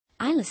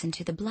I listen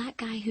to the Black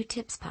Guy Who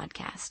Tips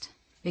podcast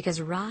because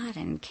Rod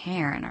and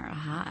Karen are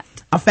hot.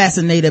 I'm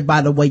fascinated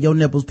by the way your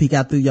nipples peek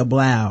out through your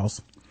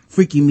blouse.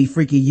 Freaky me,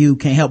 freaky you,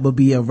 can't help but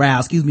be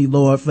aroused. Excuse me,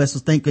 Lord, Flesh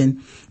was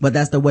thinking, but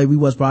that's the way we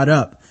was brought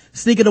up.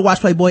 Sneaking to watch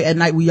Playboy at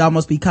night, we all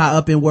must be caught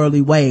up in worldly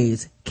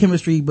ways.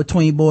 Chemistry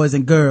between boys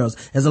and girls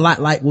is a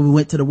lot like when we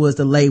went to the woods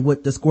to lay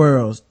with the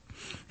squirrels.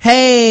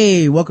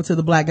 Hey, welcome to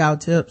the Black Guy Who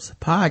Tips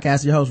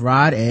podcast. Your host,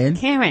 Rod and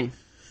Karen.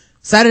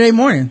 Saturday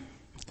morning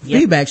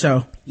feedback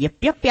show.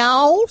 Yep,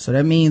 y'all. So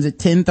that means at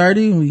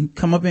 10:30 we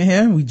come up in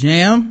here, we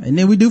jam, and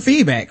then we do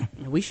feedback.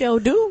 We sure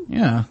do.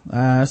 Yeah.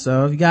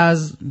 So if you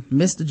guys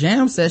missed the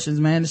jam sessions,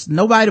 man, there's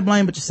nobody to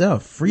blame but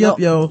yourself. Free up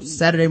your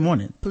Saturday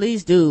morning.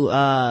 Please do.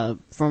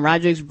 From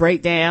Roderick's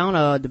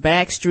breakdown, the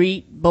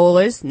Backstreet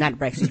Boys, not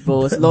the Backstreet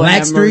Boys, Lord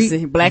have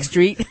mercy,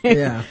 Blackstreet.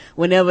 Yeah.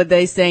 Whenever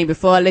they sang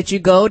Before I Let You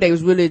Go, they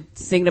was really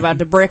singing about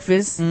the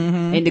breakfast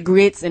and the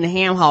grits and the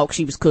ham hock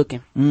she was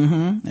cooking.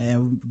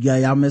 And yeah,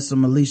 y'all missed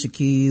some Alicia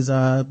Keys,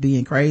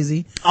 being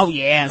crazy. Oh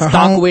yeah,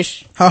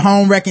 stalkerish. Her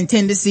home wrecking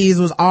tendencies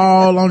was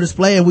all on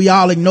display and we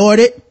all ignored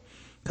it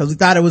because we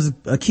thought it was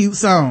a cute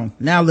song.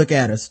 Now look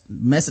at us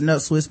messing up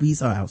Swiss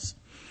Beats house.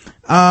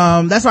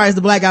 That's right, it's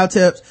the Black Guy Who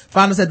Tips.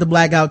 Find us at the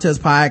Black Guy Who Tips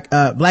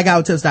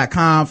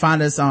blackguywhotips.com.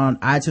 Find us on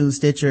iTunes,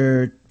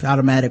 Stitcher,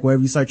 Automatic,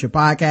 wherever you search your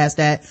podcast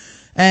at,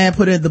 and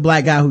put in the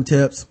Black Guy Who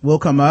Tips. We'll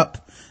come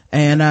up.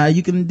 And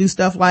you can do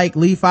stuff like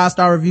leave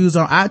 5-star reviews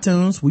on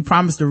iTunes. We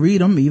promise to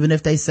read them, even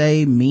if they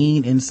say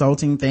mean,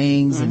 insulting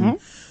things and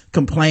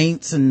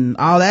complaints and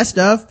all that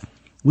stuff.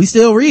 We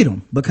still read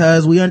them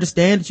because we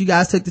understand that you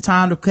guys took the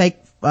time to take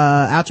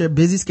out your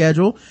busy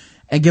schedule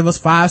and give us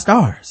 5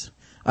 stars.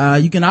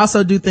 You can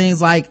also do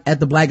things like at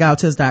the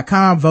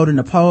blackguywhotips.com, vote in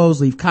the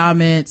polls, leave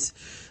comments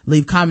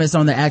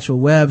on the actual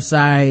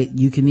website.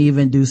 You can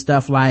even do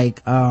stuff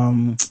like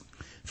find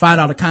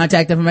all the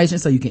contact information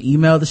so you can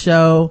email the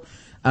show,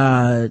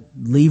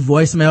 leave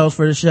voicemails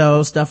for the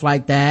show, stuff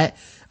like that.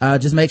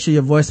 Just make sure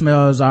your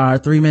voicemails are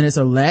 3 minutes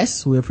or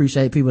less. We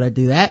appreciate people that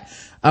do that.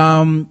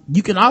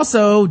 You can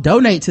also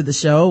donate to the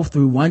show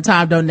through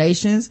one-time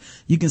donations.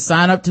 You can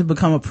sign up to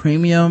become a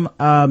premium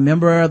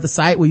member of the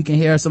site where you can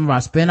hear some of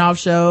our spin-off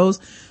shows.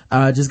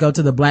 Just go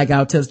to the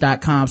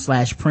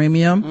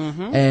blackguywhotips.com/premium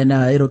and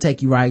it'll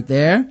take you right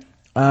there.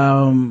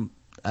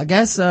 I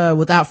guess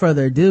without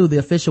further ado, the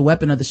official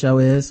weapon of the show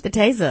is the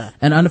taser.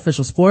 An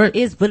unofficial sport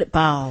is bullet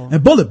ball.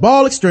 And bullet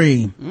ball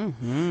extreme.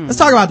 Let's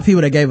talk about the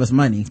people that gave us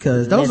money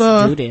because those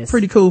are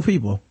pretty cool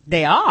people.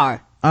 They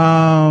are.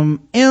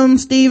 M.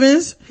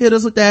 Stevens hit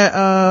us with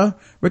that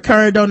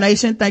recurring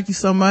donation. Thank you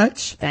so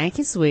much. Thank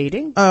you,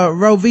 sweetie.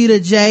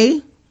 Rovita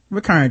J,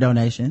 recurring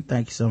donation.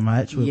 Thank you so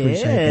much. We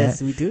appreciate that.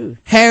 Yes, we do.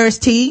 Harris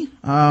T,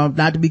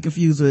 not to be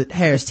confused with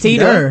Harris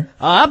Teeter.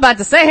 Oh, I'm about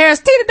to say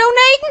Harris Teeter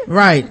donating.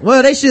 Right.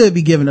 Well, they should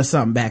be giving us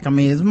something back. I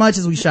mean, as much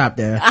as we shop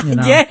there, you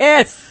know.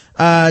 Yes.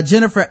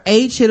 Jennifer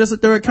H hit us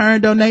with the recurring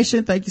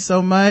donation. Thank you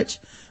so much.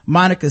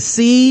 Monica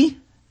C,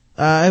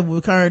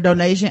 recurring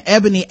donation.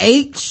 Ebony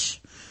H.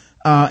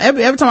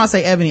 Every time I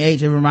say Ebony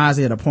H, it reminds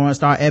me of the porn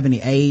star Ebony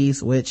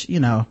A's, which, you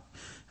know,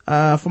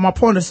 for my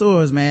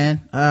pornosaurs, man,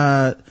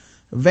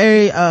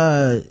 very,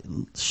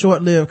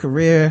 short-lived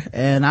career.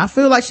 And I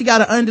feel like she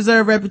got an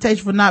undeserved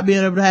reputation for not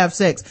being able to have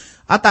sex.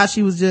 I thought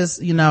she was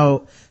just, you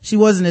know, she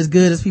wasn't as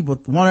good as people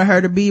wanted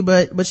her to be,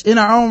 but in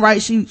her own right,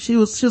 she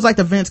was like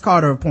the Vince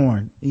Carter of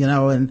porn, you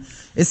know, and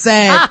it's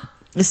sad.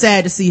 It's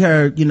sad to see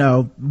her, you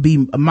know, be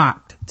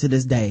mocked to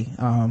this day.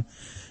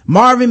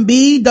 Marvin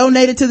B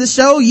donated to the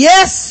show.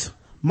 Yes!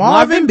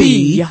 Marvin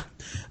B.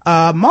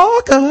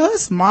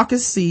 Marcus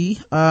C,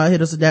 hit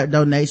us with that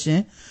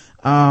donation.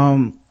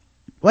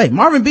 Wait,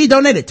 Marvin B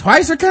donated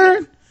twice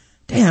recurring?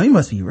 Damn, he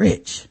must be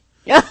rich.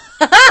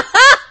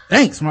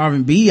 Thanks,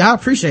 Marvin B. I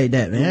appreciate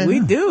that, man. We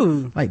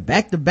do. Like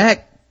back to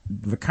back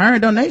recurring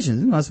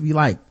donations. It must be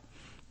like,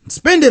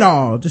 spend it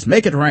all. Just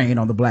make it rain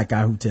on the Black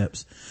Guy Who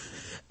Tips.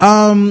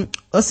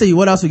 Let's see,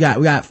 what else we got?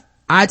 We got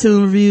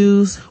iTunes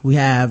reviews, we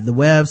have the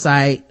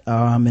website,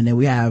 and then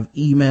we have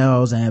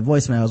emails and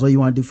voicemails. What do you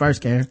want to do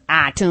first, Karen?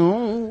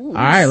 iTunes. All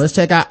right, let's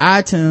check out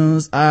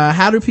iTunes.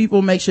 How do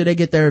people make sure they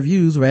get their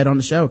reviews read on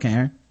the show,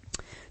 Karen?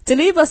 To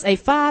leave us a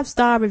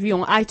 5-star review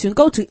on iTunes,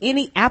 go to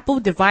any Apple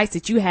device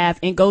that you have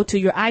and go to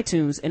your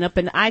iTunes. And up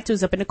in the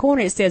iTunes, up in the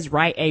corner, it says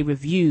write a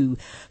review.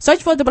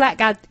 Search for the Black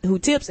Guy Who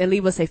Tips and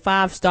leave us a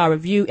 5-star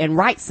review and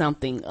write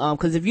something.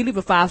 Cause if you leave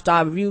a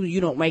 5-star review, you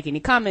don't make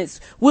any comments.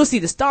 We'll see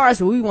the stars,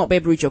 but we won't be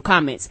able to read your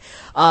comments.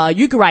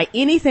 You can write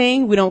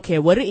anything. We don't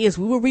care what it is.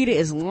 We will read it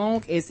as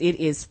long as it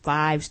is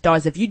 5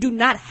 stars. If you do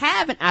not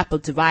have an Apple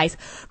device,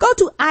 go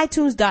to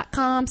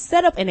iTunes.com,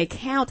 set up an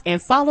account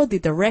and follow the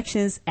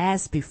directions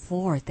as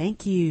before.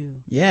 Thank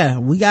you. Yeah,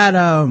 we got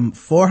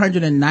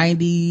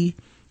 490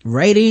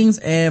 ratings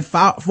and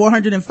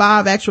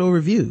 405 actual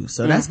reviews,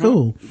 so that's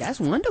cool. That's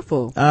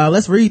wonderful.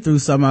 Let's read through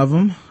some of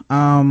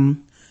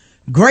them.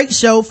 Great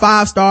show,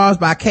 5 stars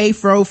by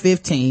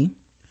KFro15.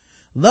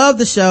 Love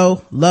the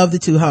show, love the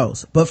 2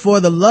 hosts, but for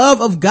the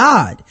love of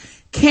God,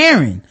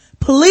 Karen,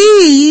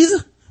 please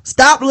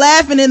stop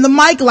laughing in the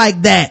mic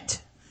like that.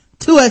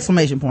 2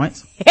 exclamation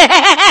points.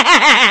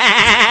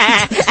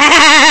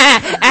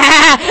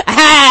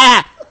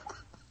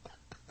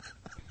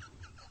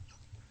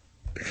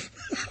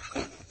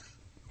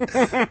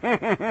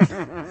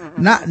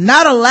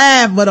 Not a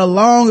laugh, but a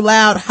long,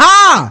 loud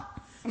ha.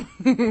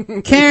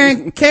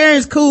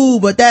 Karen's cool,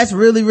 but that's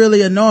really,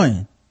 really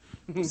annoying.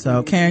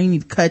 So Karen, you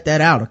need to cut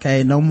that out,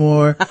 okay? No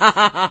more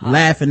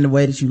laughing the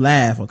way that you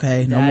laugh,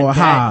 okay? No more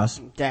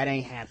ha's. That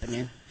ain't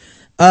happening.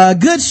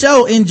 Good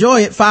show,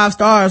 enjoy it. 5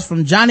 stars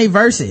from Johnny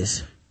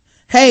Versus.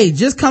 Hey,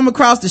 just come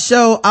across the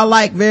show. I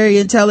like very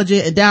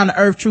intelligent and down to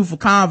earth, truthful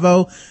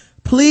convo.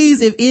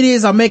 Please, if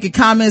idiots are making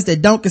comments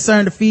that don't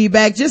concern the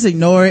feedback, just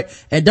ignore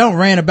it and don't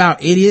rant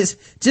about idiots.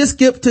 Just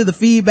skip to the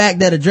feedback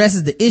that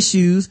addresses the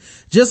issues,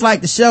 just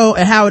like the show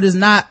and how it is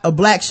not a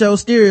black show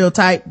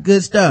stereotype.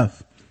 Good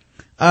stuff.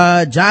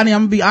 Johnny,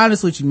 I'm gonna be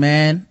honest with you,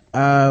 man.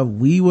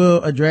 We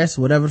will address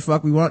whatever the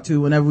fuck we want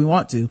to whenever we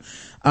want to.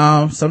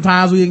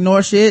 Sometimes we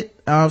ignore shit.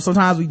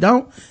 Sometimes we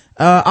don't.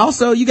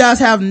 Also, you guys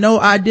have no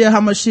idea how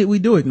much shit we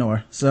do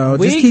ignore. So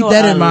just keep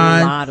that in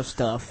mind. A lot of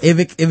stuff. If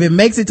it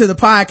makes it to the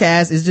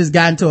podcast, it's just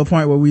gotten to a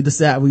point where we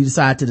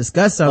decide to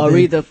discuss something. Or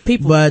either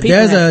people, but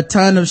there's a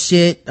ton of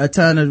shit, a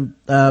ton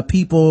of,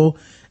 people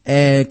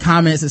and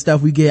comments and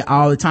stuff we get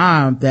all the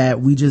time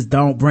that we just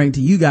don't bring to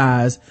you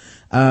guys.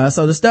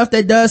 So the stuff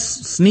that does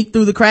sneak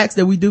through the cracks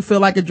that we do feel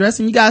like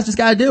addressing, you guys just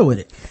gotta deal with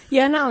it.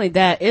 Yeah, not only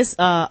that, it's,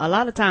 a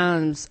lot of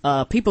times,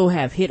 people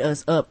have hit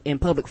us up in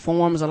public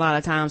forums a lot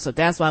of times, so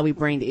that's why we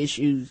bring the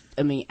issues,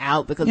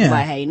 out, because it's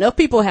like, hey, enough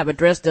people have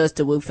addressed us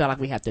to we feel like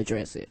we have to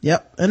address it.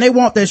 Yep. And they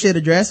want their shit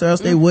addressed or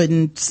else they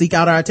wouldn't seek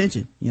out our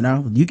attention,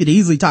 You could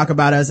easily talk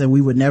about us and we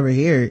would never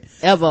hear it.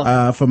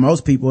 Ever. For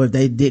most people if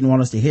they didn't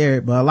want us to hear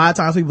it. But a lot of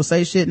times people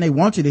say shit and they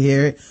want you to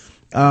hear it.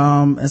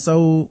 And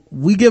so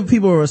we give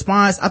people a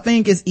response. I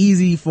think it's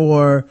easy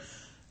for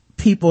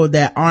people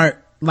that aren't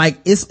like,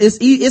 it's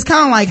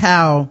kind of like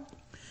how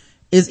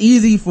it's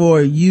easy for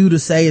you to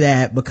say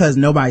that because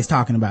nobody's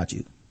talking about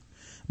you.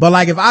 But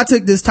like if I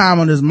took this time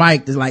on this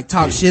mic to like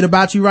talk shit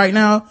about you right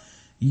now,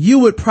 you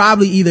would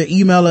probably either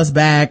email us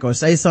back or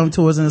say something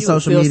to us in the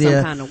social media.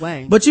 Some kind of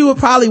way. But you would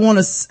probably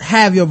want to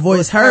have your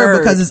voice heard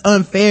because it's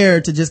unfair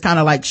to just kind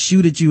of like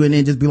shoot at you and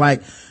then just be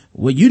like,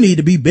 well, you need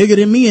to be bigger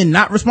than me and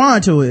not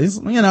respond to it.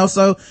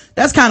 So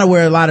that's kind of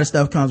where a lot of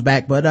stuff comes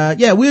back. But,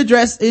 we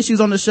address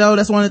issues on the show.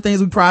 That's one of the things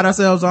we pride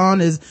ourselves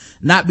on is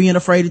not being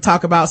afraid to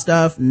talk about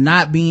stuff,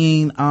 not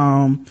being,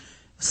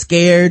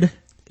 scared.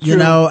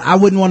 True. I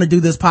wouldn't want to do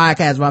this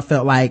podcast if I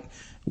felt like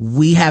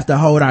we have to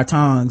hold our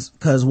tongues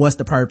because what's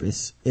the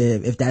purpose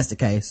if that's the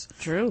case?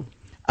 True.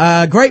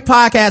 Great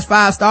podcast,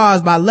 5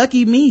 stars by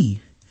Lucky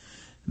Me.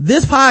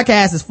 This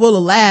podcast is full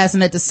of laughs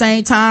and at the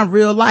same time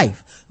real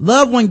life.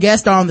 Love when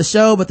guests are on the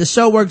show, but the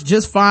show works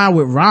just fine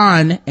with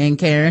Ron and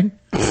Karen.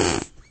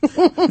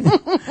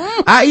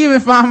 I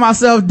even find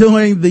myself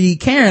doing the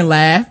Karen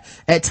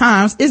laugh at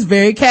times. It's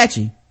very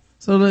catchy.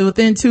 So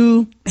within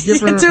two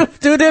different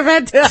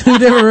reviews,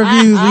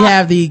 we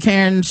have the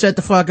Karen shut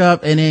the fuck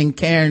up and then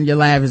Karen your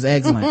laugh is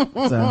excellent.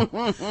 So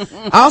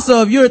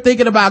also, if you're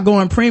thinking about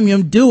going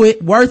premium, do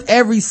it. Worth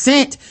every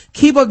cent.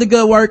 Keep up the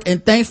good work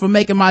and thanks for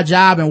making my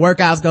job and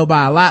workouts go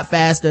by a lot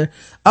faster.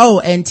 Oh,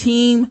 and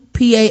Team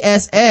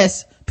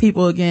PASS,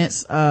 people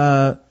against,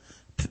 what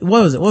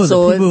was it?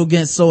 People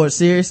against swords,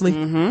 seriously?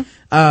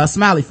 Mm-hmm.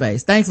 Smiley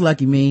face. Thanks,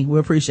 Lucky Me. We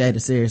appreciate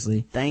it,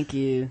 seriously. Thank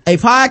you. A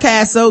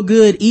podcast so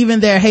good, even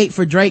their hate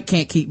for Drake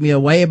can't keep me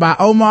away by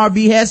Omar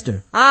B.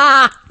 Hester.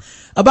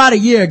 About a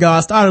year ago,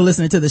 I started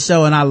listening to the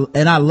show and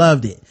I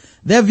loved it.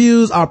 Their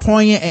views are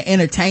poignant and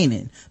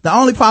entertaining. The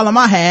only problem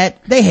I had,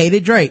 they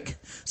hated Drake.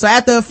 So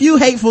after a few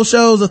hateful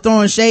shows of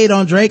throwing shade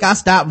on Drake, I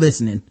stopped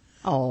listening.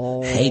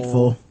 Oh.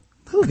 Hateful.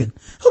 Who can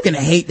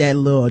hate that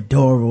little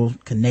adorable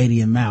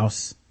Canadian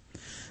mouse?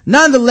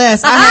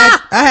 Nonetheless, I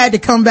had to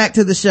come back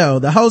to the show.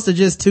 The hosts are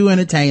just too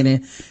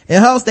entertaining. It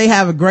helps they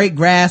have a great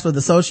grasp of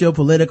the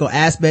socio-political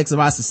aspects of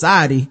our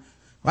society.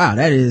 Wow,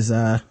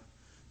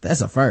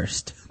 that's a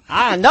first.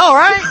 I know,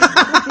 right?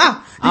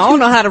 I don't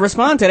know how to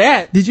respond to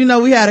that. Did you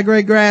know we had a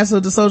great grasp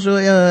of the social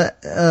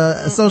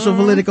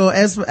political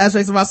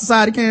aspects of our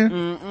society,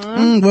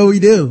 Karen? Well, we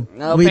do.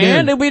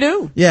 Apparently we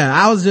do.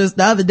 Yeah, the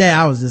other day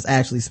I was just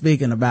actually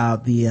speaking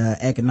about the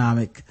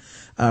economic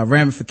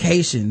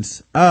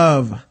ramifications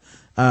of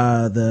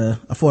the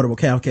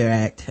Affordable Care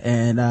Act,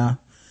 and I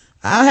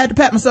had to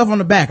pat myself on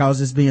the back. I was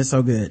just being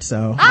so good.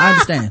 So I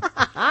understand.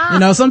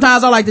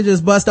 Sometimes I like to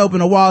just bust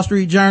open a Wall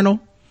Street Journal.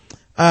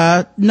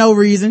 No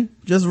reason.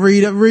 Just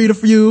read a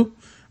few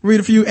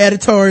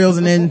editorials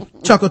and then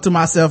chuckle to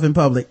myself in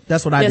public.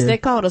 That's what I do. Yes, they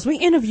called us. We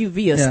interviewed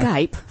via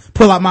Skype.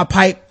 Pull out my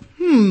pipe.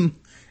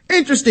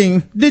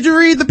 Interesting. Did you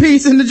read the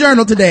piece in the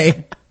journal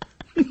today?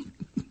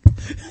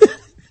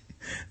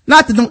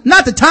 Not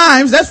the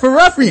Times. That's for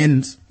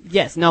ruffians.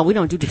 Yes, no, we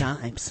don't do the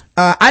times.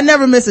 I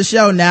never miss a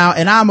show now,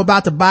 and I'm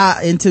about to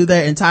buy into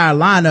their entire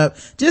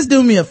lineup. Just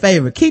do me a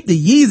favor. Keep the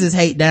Yeezus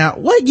hate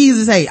down. What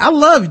Yeezus hate? I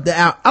love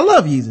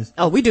Yeezus.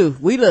 Oh, we do.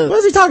 We love. What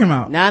is he talking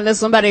about? Now, unless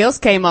somebody else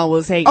came on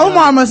was hating.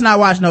 Omar must not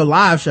watch no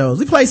live shows.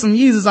 We play some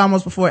Yeezus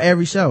almost before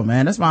every show,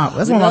 man. That's one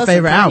of my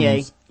favorite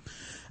albums.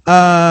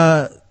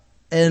 Yeah,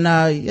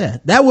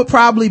 that would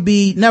probably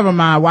be, never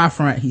mind, Y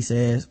Front, he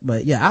says.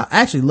 But yeah,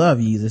 I actually love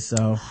Yeezus,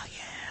 so. Oh,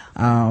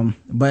 yeah.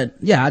 But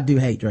yeah, I do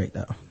hate Drake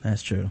though.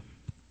 That's true.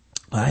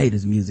 I hate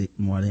his music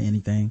more than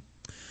anything.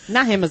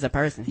 Not him as a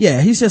person.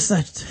 Yeah, it's just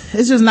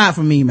not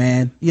for me,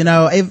 man. You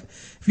know,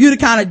 if you're the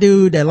kind of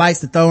dude that likes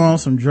to throw on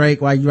some Drake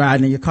while you're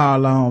riding in your car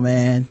alone,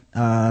 man,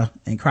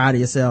 and cry to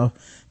yourself,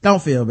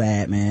 don't feel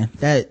bad, man.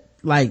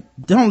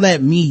 Don't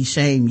let me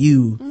shame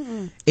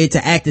you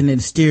into acting in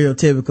a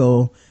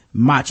stereotypical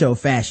macho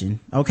fashion.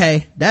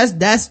 Okay.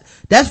 That's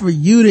for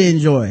you to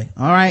enjoy.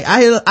 All right.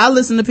 I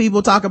listen to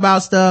people talk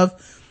about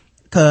stuff.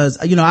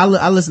 Cause, you know,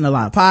 I listen to a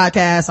lot of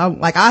podcasts.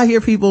 I hear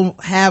people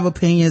have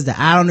opinions that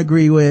I don't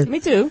agree with. Me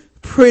too.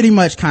 Pretty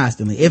much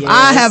constantly. If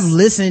I have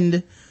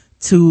listened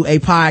to a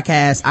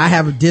podcast, I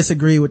have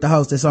disagreed with the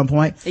host at some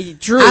point.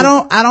 True. I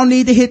don't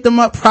need to hit them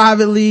up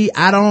privately.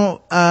 I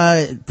don't,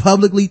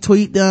 publicly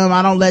tweet them.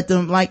 I don't let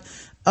them,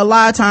 a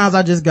lot of times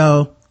I just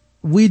go,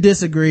 we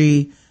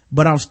disagree,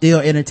 but I'm still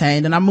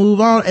entertained and I move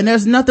on. And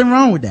there's nothing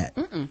wrong with that.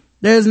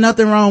 There's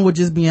nothing wrong with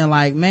just being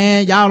like,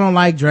 man, y'all don't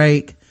like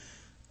Drake.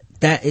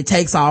 That it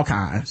takes all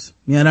kinds,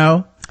 you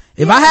know.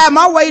 If I had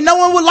my way, no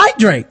one would like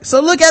Drake. So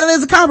look at it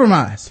as a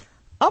compromise.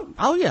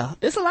 Oh yeah.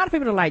 There's a lot of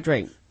people that like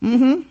Drake.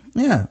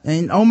 Yeah.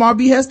 And Omar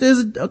B. Hester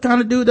is a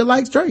kind of dude that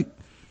likes Drake.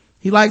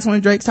 He likes when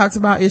Drake talks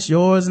about it's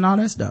yours and all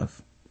that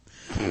stuff.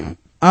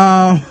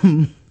 I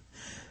don't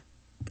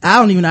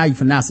even know how you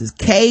pronounce this.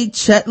 K.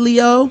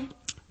 Chetlio.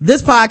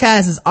 This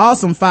podcast is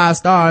awesome. 5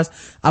 stars.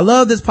 I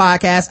love this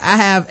podcast. I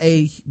have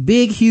a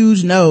big,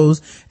 huge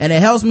nose and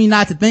it helps me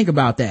not to think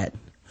about that.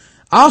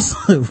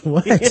 Also,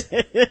 what?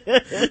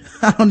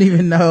 I don't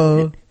even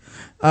know.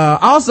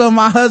 Also,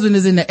 my husband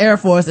is in the Air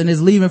Force and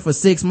is leaving for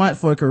 6 months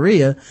for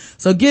Korea.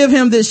 So give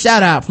him this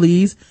shout out,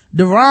 please.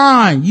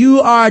 Deron,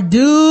 you are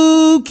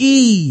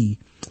dookie.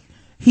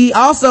 He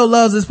also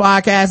loves this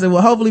podcast and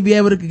will hopefully be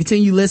able to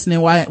continue listening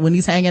when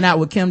he's hanging out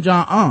with Kim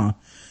Jong-un.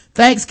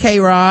 Thanks,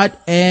 K-Rod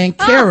and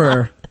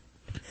Kara.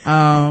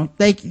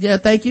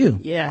 Thank you.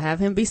 Yeah, have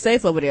him be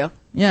safe over there.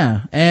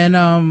 Yeah.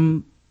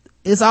 And,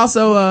 it's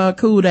also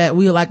cool that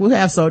we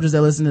have soldiers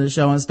that listen to the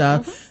show and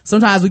stuff.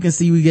 Sometimes we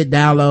get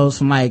downloads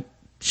from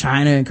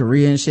China and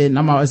Korea and shit, and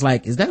I'm always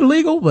like, is that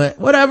illegal? But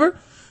whatever.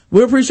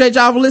 We appreciate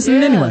y'all for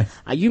listening anyway.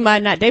 They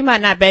might not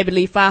be able to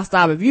leave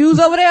 5-star reviews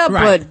over there,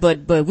 right.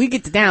 but we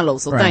get the download,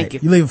 so right. Thank you.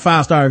 You leave a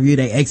 5-star review,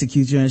 they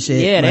execute you and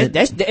shit. Yeah,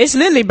 it's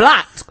literally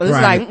blocked. Cause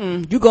right. It's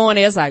like, you go in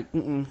there, it's like,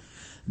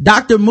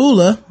 Dr.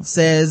 Mula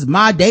says,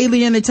 my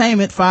daily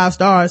entertainment, 5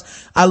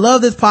 stars. I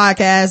love this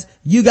podcast.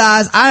 You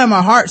guys, I am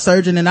a heart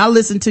surgeon and I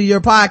listen to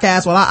your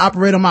podcast while I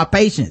operate on my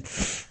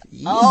patients.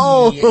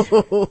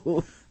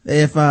 Oh.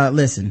 If,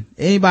 listen,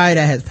 anybody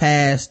that has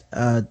passed,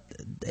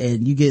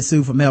 and you get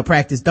sued for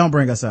malpractice, don't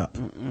bring us up.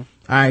 All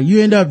right.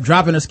 You end up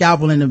dropping a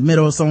scalpel in the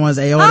middle of someone's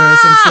aorta or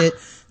some shit.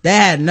 That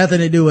had nothing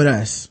to do with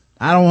us.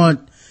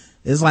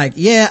 It's like,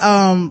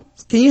 can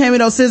you hand me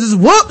those scissors?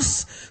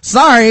 Whoops!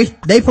 Sorry.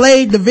 They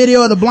played the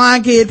video of the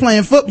blind kid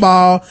playing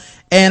football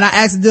and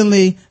I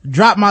accidentally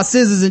dropped my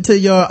scissors into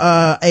your,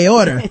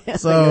 aorta.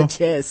 So, your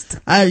chest.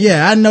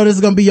 I know this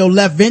is gonna be your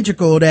left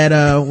ventricle that,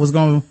 was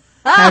gonna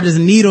have this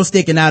needle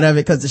sticking out of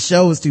it cause the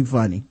show was too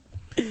funny.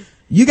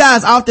 You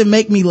guys often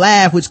make me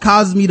laugh, which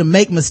causes me to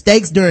make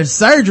mistakes during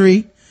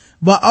surgery,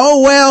 but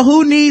oh well,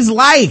 who needs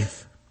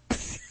life?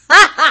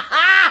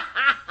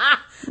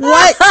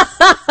 What?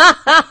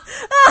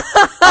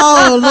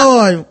 Oh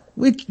Lord.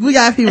 We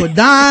got people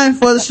dying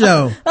for the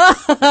show.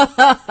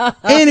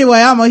 Anyway,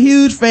 I'm a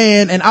huge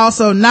fan and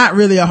also not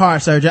really a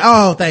heart surgeon.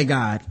 Oh, thank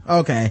God.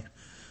 Okay.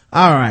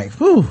 All right.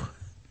 Whew.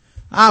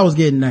 I was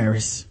getting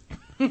nervous.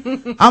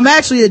 I'm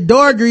actually a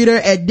door greeter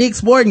at Dick's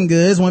Sporting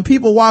Goods. When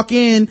people walk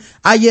in,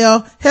 I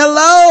yell,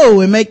 hello,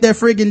 and make their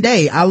friggin'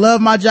 day. I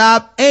love my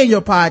job and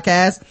your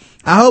podcast.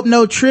 I hope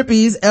no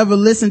trippies ever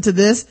listen to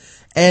this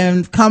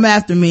and come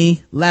after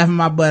me laughing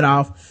my butt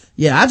off.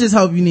 Yeah, I just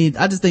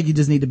think you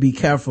just need to be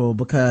careful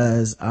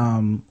because,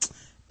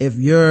 if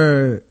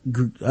you're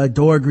a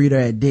door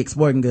greeter at Dick's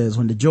Sporting Goods,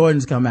 when the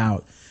Jordans come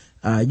out,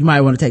 you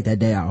might want to take that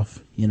day off,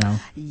 you know?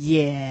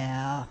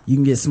 Yeah. You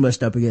can get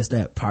smushed up against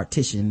that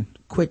partition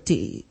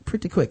pretty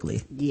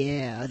quickly.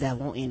 Yeah, that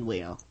won't end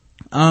well.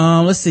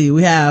 Let's see.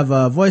 We have,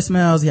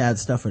 voicemails. We have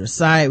stuff for the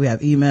site. We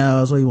have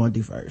emails. What do you want to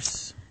do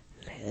first?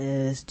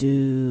 Let's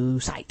do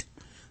site.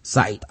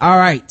 All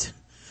right.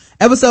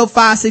 Episode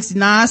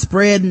 569,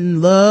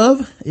 Spreading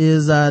Love,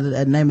 is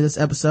the name of this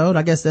episode.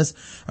 I guess that's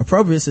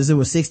appropriate since it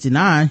was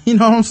 69. You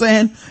know what I'm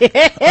saying?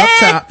 Up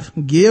top,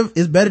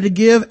 it's better to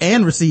give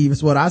and receive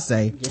is what I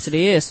say. Yes, it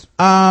is.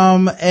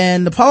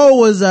 And the poll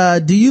was,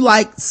 do you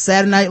like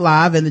Saturday Night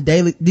Live and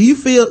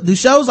do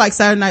shows like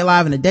Saturday Night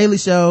Live and The Daily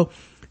Show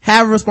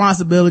have a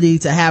responsibility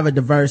to have a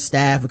diverse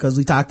staff, because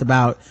we talked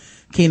about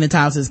Kenan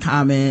Thompson's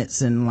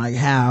comments and like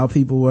how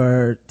people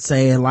were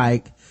saying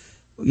like,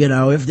 you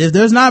know, if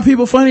there's not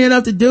people funny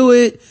enough to do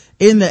it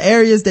in the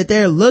areas that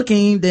they're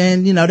looking,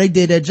 then, you know, they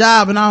did their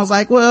job. And I was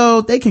like,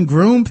 well, they can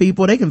groom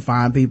people, they can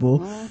find people.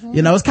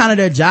 You know, it's kind of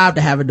their job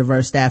to have a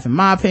diverse staff, in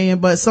my opinion,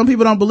 but some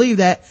people don't believe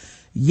that.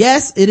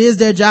 Yes, it is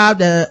their job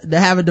to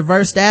have a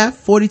diverse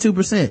staff,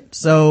 42%.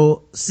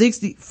 So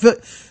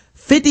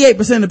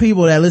 58% of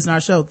people that listen to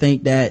our show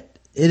think that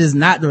it is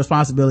not the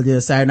responsibility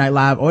of Saturday Night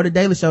Live or The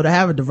Daily Show to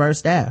have a diverse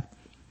staff,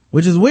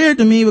 which is weird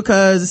to me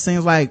because it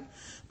seems like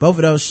both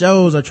of those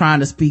shows are trying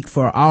to speak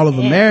for all of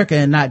America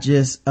and not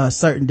just a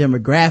certain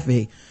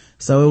demographic.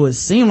 So it would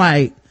seem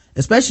like,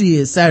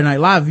 especially at Saturday Night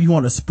Live, if you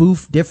want to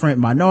spoof different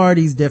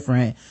minorities,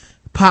 different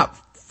pop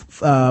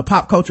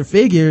culture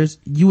figures,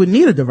 you would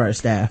need a diverse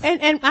staff.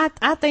 And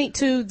I think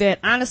too that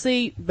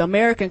honestly, the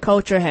American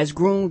culture has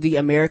groomed the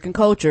American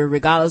culture,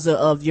 regardless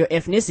of your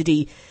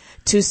ethnicity,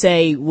 to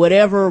say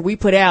whatever we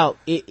put out,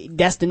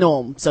 that's the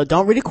norm. So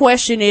don't really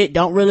question it.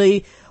 Don't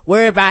really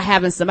worry about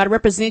having somebody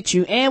represent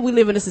you. And we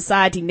live in a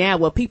society now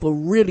where people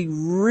really,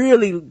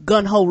 really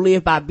gun-ho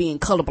live by being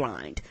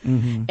colorblind.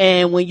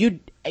 And when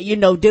you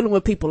know, dealing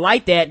with people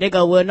like that, they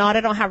go, well, no,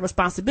 they don't have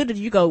responsibility.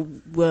 You go,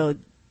 well,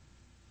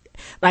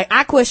 like,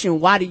 I question,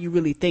 why do you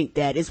really think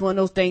that? It's one of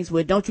those things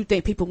where, don't you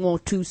think people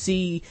want to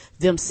see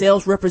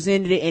themselves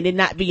represented and it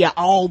not be an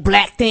all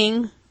black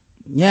thing?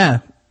 Yeah,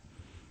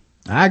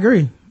 I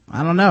agree.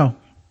 I don't know.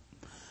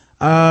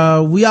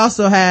 We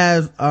also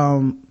have,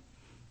 oh,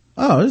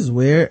 this is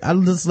weird. I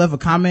just left a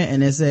comment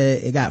and it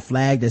said it got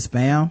flagged as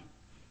spam.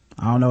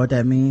 I don't know what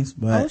that means,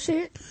 but. Oh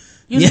shit.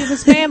 You leave the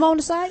spam on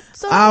the site?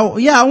 So?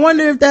 I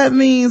wonder if that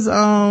means,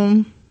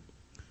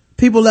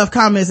 people left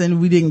comments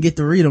and we didn't get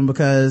to read them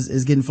because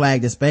it's getting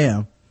flagged as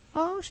spam.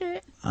 Oh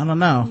shit. I don't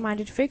know. Why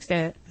did you fix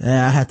that?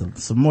 Yeah, I had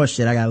some more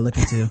shit I gotta look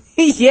into.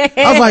 Yeah.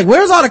 I was like,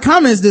 where's all the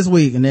comments this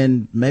week? And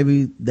then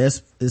maybe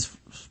it's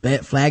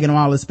flagging them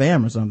all as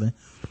spam or something.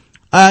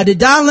 Did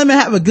Don Lemon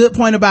have a good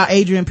point about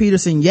Adrian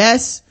Peterson?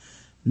 Yes.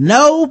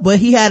 No, but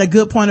he had a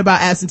good point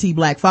about absentee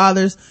black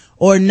fathers.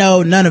 Or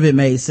no, none of it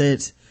made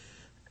sense.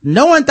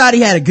 No one thought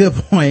he had a good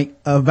point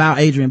about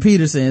Adrian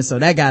Peterson, so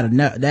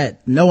that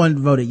no one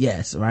voted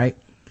yes, right?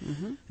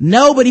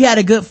 No, but he had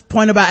a good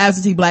point about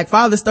absentee black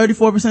fathers.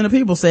 34% of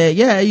people said,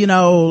 yeah, you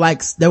know,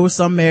 like there was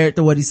some merit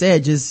to what he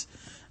said, just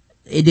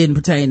it didn't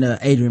pertain to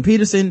Adrian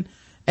Peterson.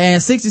 And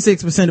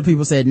 66% of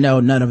people said no,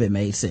 none of it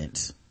made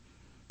sense.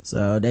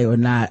 So they were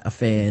not a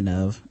fan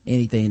of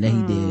anything that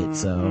he did.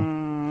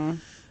 So,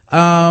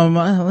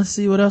 let's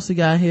see what else we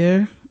got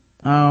here.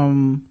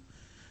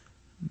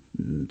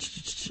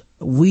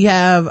 We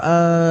have,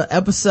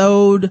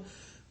 episode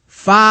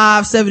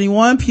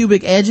 571,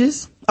 pubic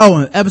edges.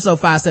 Oh, episode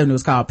 570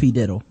 was called P.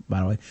 Diddle,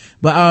 by the way.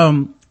 But,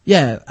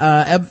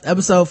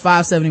 episode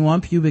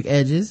 571, pubic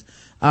edges.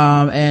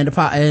 And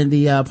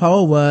the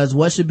poll was,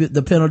 what should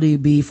the penalty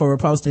be for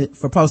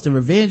posting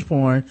revenge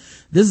porn?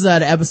 This is, the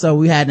episode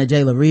we had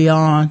Najee Laree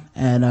on,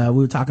 and,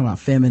 we were talking about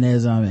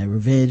feminism and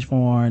revenge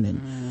porn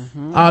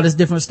and all this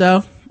different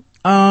stuff.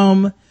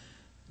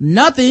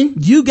 Nothing.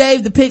 You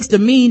gave the pics to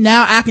me.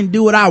 Now I can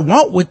do what I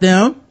want with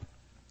them.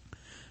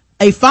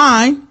 A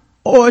fine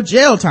or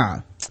jail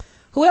time.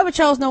 Whoever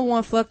chose number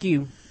one, fuck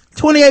you.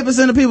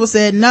 28% of people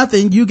said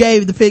nothing. You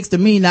gave the pics to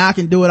me. Now I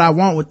can do what I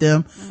want with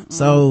them.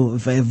 So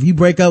if you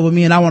break up with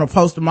me and I want to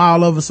post them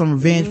all over some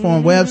revenge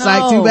porn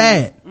website, too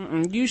bad.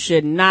 You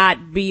should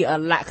not be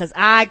allowed, cause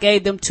I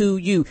gave them to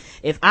you.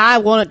 If I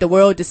wanted the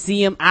world to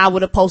see them, I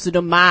would have posted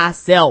them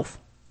myself.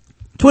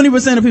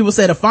 20% of people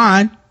said a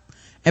fine.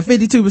 And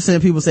 52%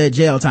 of people said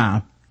jail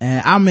time.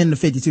 And I'm in the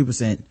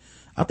 52%.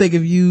 I think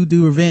if you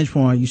do revenge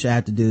porn, you should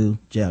have to do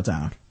jail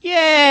time.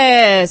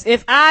 Yes.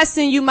 If I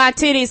send you my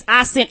titties,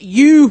 I sent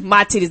you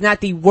my titties, not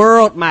the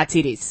world my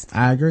titties.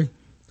 I agree.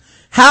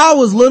 How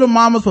was Little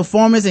Mama's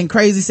performance in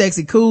Crazy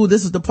Sexy Cool?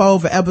 This was the poll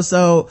for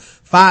episode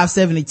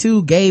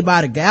 572, Gay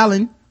by the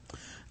Gallon.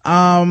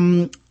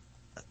 And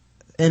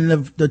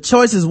the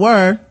choices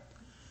were,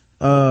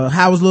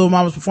 how was Little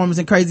Mama's performance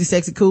in Crazy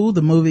Sexy Cool,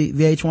 the movie,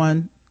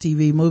 VH1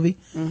 TV movie,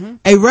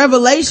 a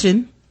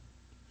revelation,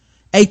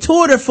 a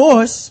tour de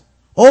force,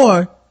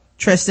 or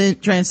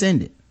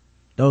transcendent.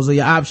 Those are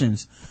your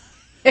options.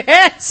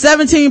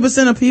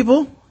 17% of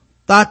people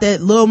thought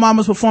that Lil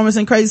Mama's performance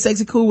in Crazy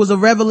Sexy Cool was a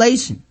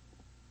revelation.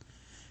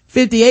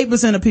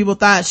 58% of people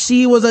thought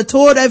she was a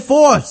tour de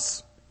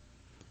force.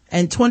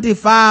 And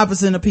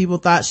 25% of people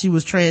thought she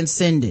was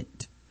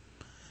transcendent.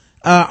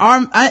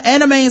 Our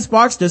Anime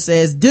Sparkster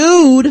says,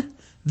 dude,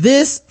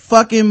 this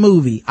fucking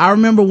movie. I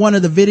remember one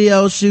of the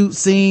video shoot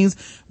scenes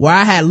where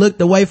I had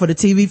looked away for the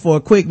TV for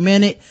a quick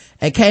minute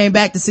and came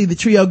back to see the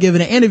trio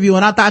giving an interview,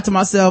 and I thought to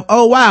myself,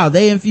 oh wow,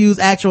 they infused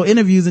actual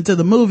interviews into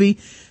the movie.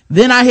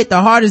 Then I hit the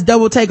hardest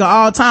double take of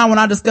all time when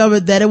I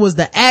discovered that it was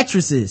the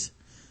actresses.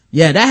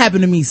 Yeah, that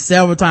happened to me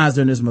several times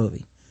during this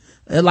movie.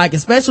 Like,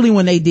 especially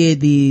when they did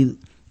the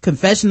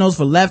confessionals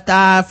for Left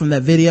Eye from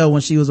that video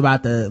when she was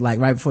about to, like,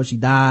 right before she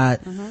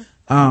died.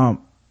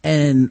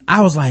 And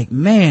I was like,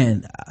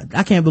 man,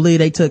 I can't believe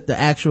they took the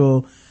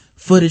actual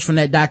footage from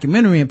that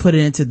documentary and put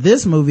it into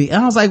this movie.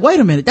 And I was like, wait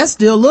a minute, that's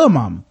still Lil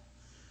Mama.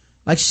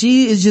 Like,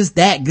 she is just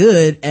that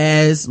good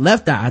as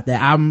Left Eye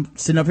that I'm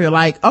sitting up here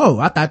like, oh,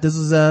 I thought this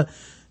was a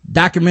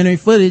documentary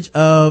footage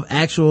of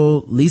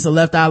actual Lisa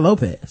Left Eye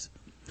Lopez.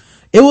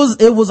 It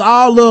was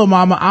all Lil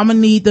Mama. I'm gonna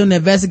need them to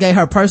investigate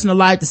her personal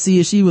life to see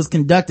if she was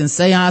conducting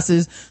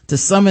seances to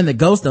summon the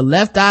ghost of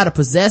Left Eye to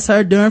possess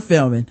her during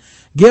filming.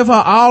 Give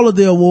her all of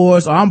the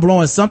awards or I'm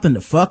blowing something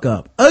the fuck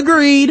up.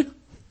 Agreed.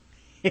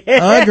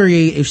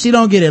 Agreed. If she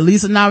don't get at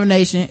least a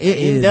nomination, it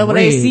is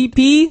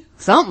NAACP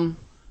something.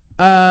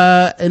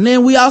 And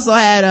then we also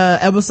had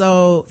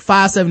episode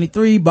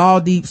 573,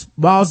 Balls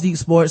Deep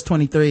Sports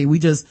 23. We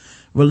just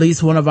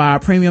released one of our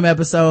premium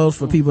episodes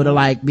for people to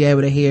like be able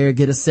to hear,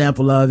 get a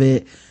sample of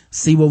it,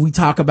 see what we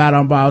talk about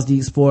on Balls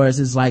Deep Sports.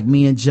 It's like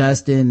me and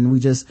Justin, we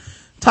just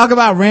talk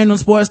about random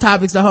sports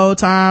topics the whole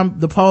time.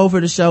 The poll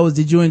for the show is,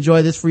 did you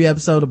enjoy this free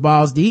episode of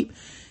Balls Deep?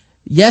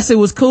 Yes, it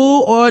was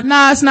cool, or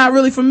nah, it's not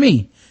really for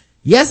me.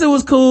 Yes, it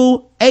was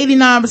cool.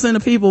 89%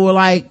 of people were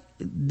like,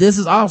 this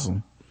is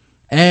awesome.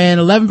 And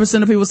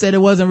 11% of people said it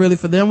wasn't really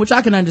for them, which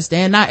I can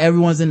understand. Not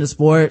everyone's into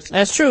sports.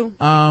 That's true.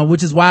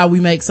 Which is why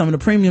we make some of the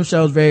premium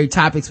shows very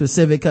topic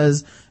specific,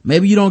 cause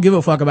maybe you don't give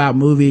a fuck about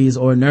movies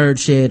or nerd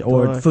shit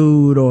or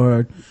food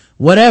or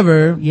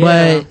whatever,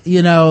 but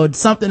you know,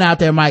 something out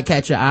there might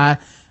catch your eye.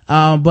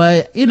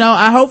 But you know,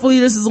 hopefully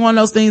this is one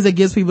of those things that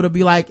gets people to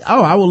be like,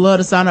 oh, I would love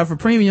to sign up for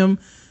premium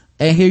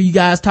and hear you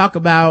guys talk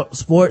about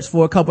sports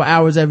for a couple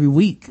hours every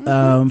week.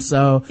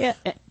 So yeah.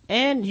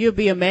 And you'll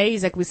be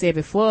amazed, like we said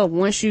before,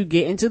 once you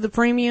get into the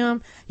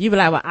premium, you'll be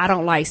like, well, I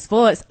don't like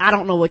sports. I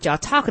don't know what y'all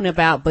talking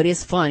about, but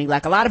it's funny.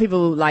 Like, a lot of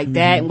people like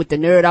that, and with the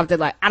nerd out there,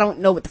 like, I don't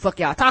know what the fuck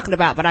y'all talking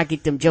about, but I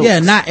get them jokes. Yeah,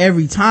 not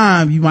every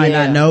time you might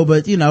not know,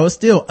 but, you know, it's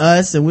still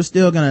us, and we're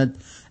still gonna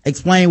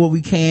explain what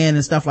we can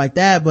and stuff like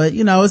that, but,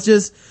 you know, it's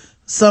just,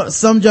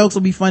 some jokes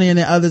will be funnier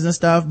than others and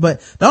stuff, but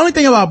the only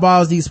thing about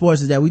Balls Deep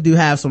Sports is that we do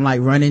have some like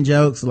running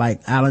jokes,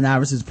 like Allen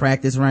Iverson's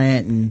practice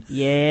rant and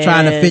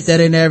trying to fit that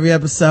in every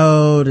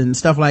episode and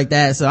stuff like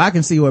that. So I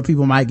can see where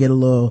people might get a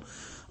little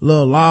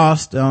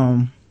lost.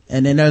 And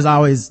then there's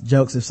always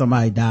jokes if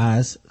somebody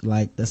dies.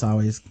 Like, that's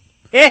always,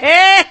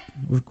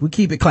 we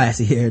keep it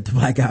classy here at the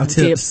Blackout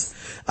Tips.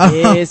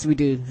 Yes, we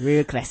do.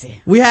 Real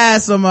classy. We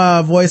had some,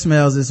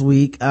 voicemails this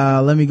week.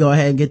 Let me go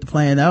ahead and get to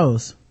playing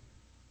those.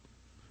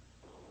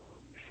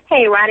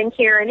 Hey, Rod and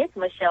Karen, it's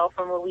Michelle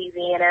from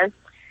Louisiana.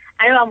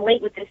 I know I'm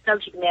late with this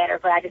subject matter,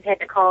 but I just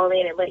had to call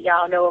in and let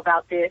y'all know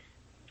about this.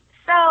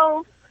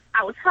 So,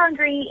 I was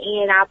hungry,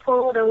 and I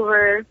pulled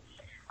over.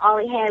 All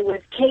he had was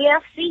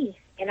KFC,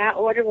 and I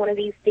ordered one of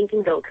these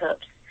stinking goat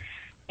cups.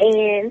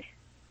 And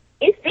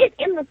it fit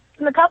in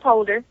the cup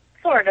holder,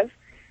 sort of.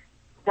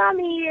 So I'm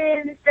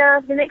eating and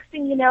stuff. The next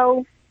thing you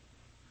know,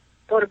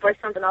 go to brush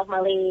something off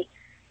my leg.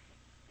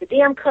 The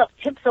damn cup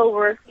tips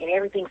over, and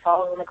everything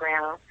falls on the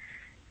ground.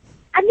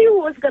 I knew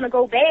it was going to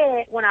go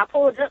bad when I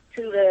pulled up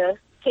to the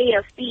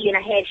KFC and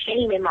I had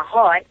shame in my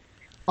heart.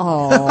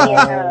 Oh.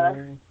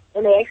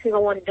 And they asked me if I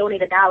wanted to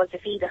donate $1 to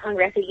feed the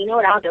hungry. I said, you know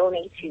what, I'll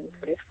donate too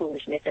for this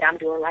foolishness that I'm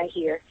doing right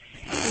here.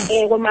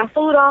 And when my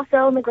food all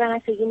fell on the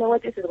ground, I said, you know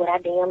what, this is what I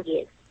damn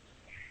get.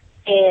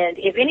 And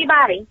if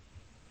anybody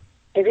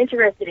is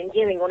interested in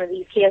getting one of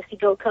these KFC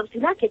Gold Cups,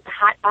 do not get the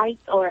hot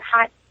bites or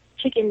hot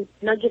chicken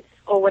nuggets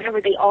or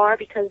whatever they are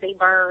because they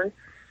burn.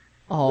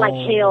 Like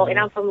hell, and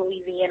I'm from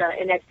Louisiana,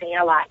 and that's saying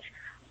a lot.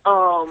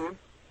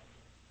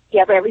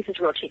 Yeah, but at least it's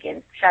real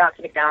chicken. Shout out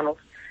to McDonald's.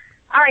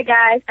 All right,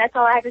 guys, that's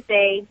all I have to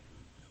say.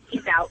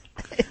 Peace out.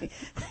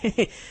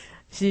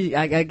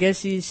 I guess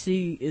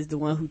she is the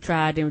one who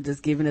tried them,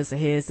 just giving us a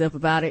heads up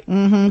about it.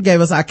 Gave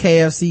us our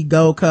KFC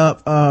Gold Cup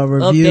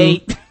review.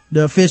 Update.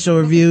 The official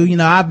review. You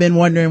know, I've been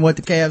wondering what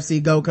the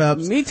KFC Gold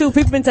Cups. Me too.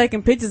 People been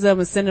taking pictures of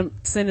them and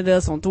sending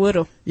us on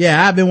Twitter.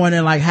 Yeah, I've been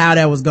wondering like how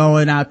that was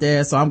going out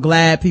there. So I'm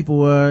glad people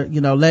were, you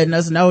know, letting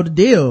us know the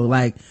deal.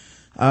 Like,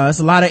 it's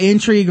a lot of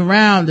intrigue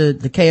around the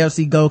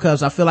KFC Gold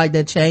Cups. I feel like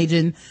they're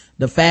changing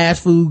the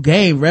fast food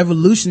game,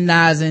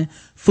 revolutionizing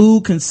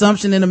food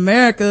consumption in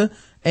America.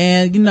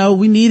 And, you know,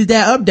 we needed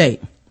that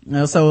update. You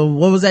know, so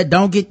what was that?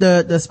 Don't get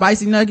the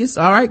spicy nuggets.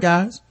 All right,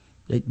 guys.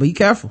 Be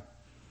careful.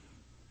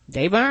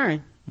 They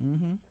burn.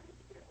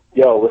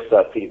 Yo, what's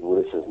up, people?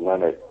 This is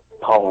Leonard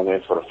calling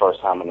in for the first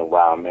time in a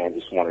while, man.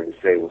 Just wanted to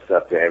say what's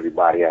up to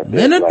everybody out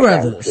there. Leonard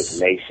Brothers.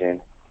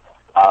 Nation.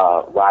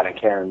 Rod and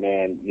Karen,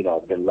 man, you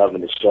know, I've been loving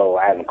the show.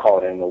 I haven't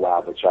called in a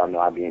while, but y'all know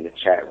I be in the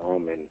chat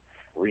room and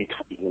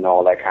retweeting and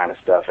all that kind of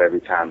stuff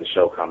every time the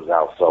show comes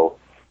out. So,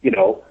 you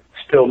know,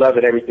 still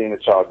loving everything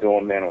that y'all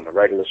doing, man, on the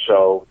regular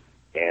show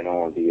and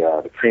on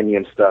the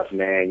premium stuff,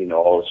 man. You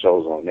know, all the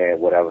shows on there,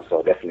 whatever.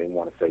 So definitely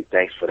want to say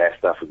thanks for that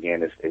stuff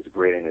again. It's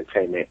great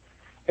entertainment,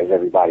 as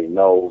everybody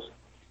knows.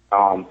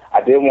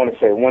 I did want to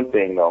say one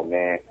thing though,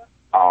 man.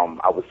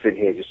 I was sitting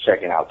here just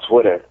checking out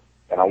Twitter,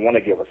 and I want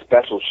to give a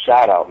special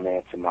shout out,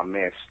 man, to my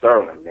man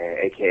Sterling, man,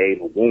 aka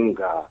the Wound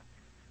God.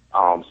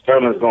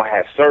 Sterling's gonna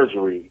have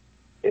surgery.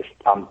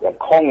 I'm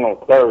calling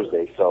on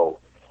Thursday, so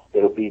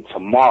it'll be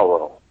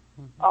tomorrow.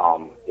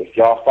 If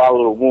y'all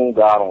follow the Wound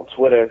God on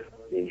Twitter,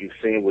 and you've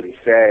seen what he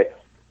said,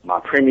 my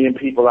premium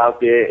people out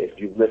there, if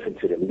you've listened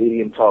to the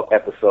Medium Talk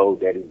episode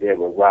that he did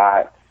with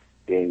Rod,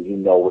 then you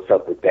know what's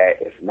up with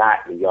that. If not,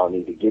 then y'all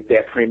need to get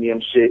that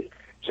premium shit.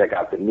 Check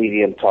out the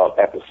Medium Talk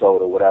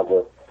episode or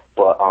whatever.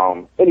 But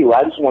anyway,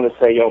 I just want to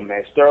say, yo,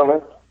 man,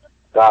 Sterling,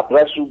 God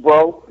bless you,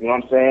 bro. You know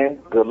what I'm saying?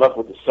 Good luck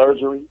with the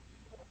surgery.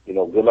 You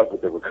know, good luck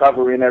with the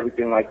recovery and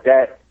everything like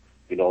that.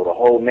 You know, the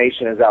whole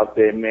nation is out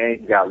there, man.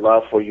 You got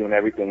love for you and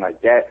everything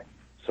like that.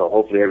 So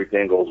hopefully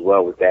everything goes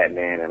well with that,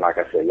 man. And like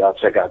I said, y'all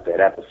check out that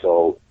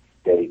episode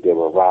that he did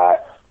with Rod.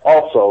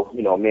 Also,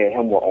 you know, me and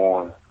him were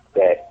on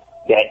that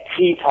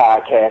T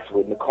podcast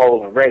with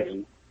Nicole and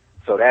Reggie.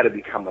 So that'll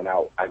be coming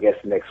out, I guess,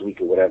 next week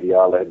or whatever.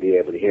 Y'all will be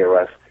able to hear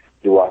us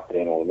do our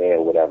thing on there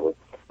or whatever.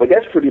 But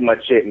that's pretty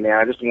much it, man.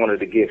 I just wanted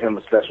to give him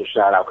a special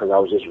shout out because I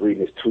was just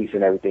reading his tweets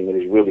and everything, and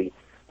he's really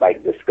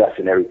like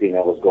discussing everything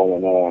that was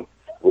going on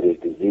with his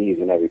disease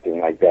and everything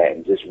like that,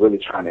 and just really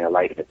trying to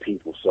enlighten the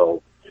people.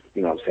 So,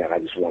 you know what I'm saying? I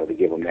just wanted to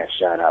give him that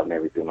shout out and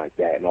everything like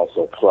that, and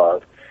also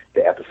plug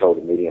the episode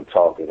of Medium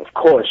Talk. And of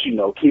course, you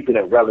know, keeping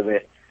it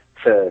relevant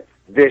to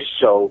this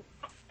show,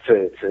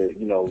 to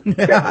you know,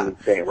 definitely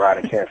thank Rod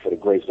and Karen for the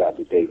great job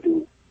that they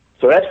do.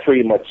 So that's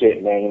pretty much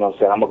it, man. You know what I'm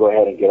saying? I'm gonna go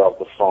ahead and get off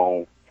the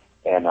phone,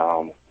 and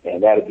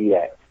that'll be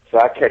that. So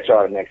I'll catch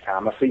y'all next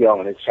time. I'll see y'all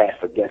in the chat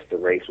for Guess the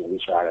Race when we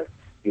try to,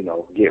 you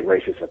know, get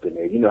racist up in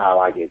there. You know how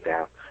I get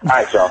down. All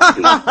right,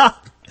 y'all.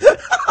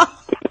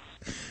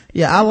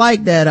 Yeah, I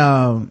like that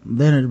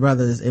Leonard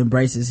Brothers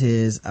embraces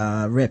his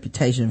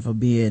reputation for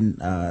being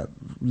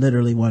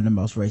literally one of the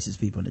most racist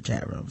people in the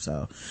chat room.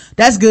 So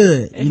that's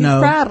good. And he's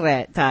proud of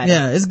that title.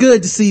 Yeah, it's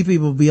good to see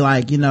people be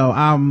like, you know,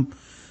 I'm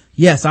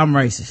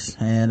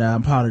racist and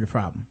I'm part of the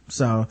problem.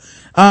 So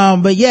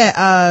but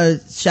yeah,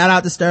 shout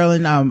out to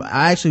Sterling.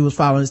 I actually was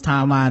following his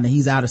timeline and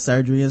he's out of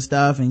surgery and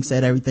stuff, and he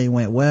said everything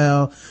went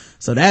well.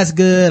 So that's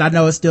good. I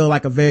know it's still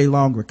like a very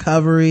long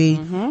recovery,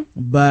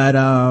 but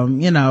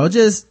you know,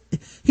 just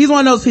he's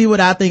one of those people that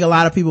I think a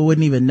lot of people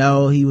wouldn't even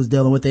know he was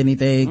dealing with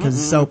anything because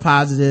he's so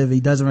positive. He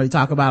doesn't really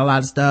talk about a lot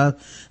of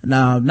stuff.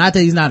 No, not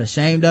that he's not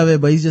ashamed of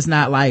it, but he's just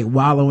not like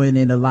wallowing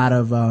in a lot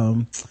of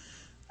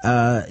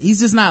he's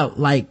just not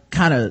like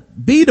kind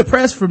of be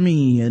depressed for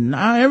me and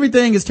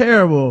everything is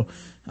terrible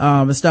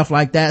and stuff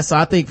like that. So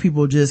I think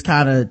people just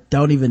kind of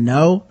don't even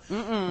know.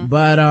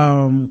 But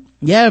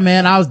yeah,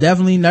 man, I was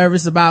definitely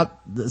nervous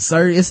about the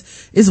surgery.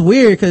 It's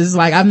weird because it's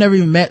like I've never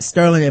even met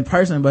Sterling in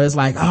person, but it's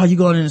like, oh, you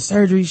going into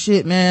surgery?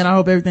 Shit, man, I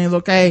hope everything's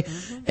okay.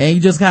 And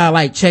you just kind of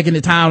like checking the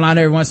timeline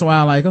every once in a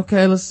while, like,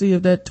 okay, let's see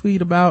if that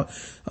tweet about,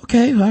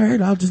 okay, all right,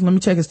 let me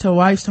check his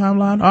wife's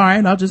timeline. All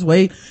right, I'll just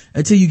wait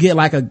until you get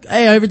like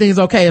hey, everything's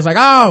okay. It's like,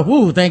 oh,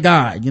 woo, thank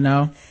God, you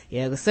know.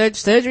 Yeah, the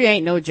surgery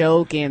ain't no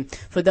joke. And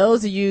for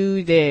those of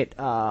you that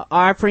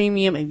are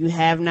premium and you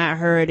have not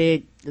heard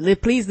it,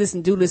 please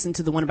listen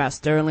to the one about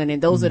Sterling.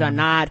 And those that are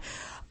not,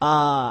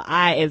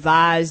 I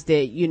advise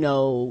that, you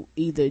know,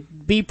 either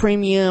be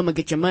premium or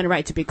get your money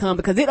right to become,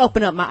 because it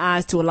opened up my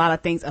eyes to a lot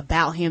of things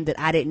about him that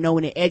I didn't know,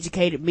 and it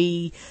educated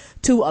me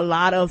to a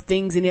lot of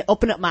things, and it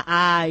opened up my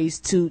eyes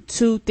to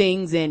two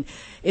things. And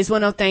it's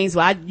one of those things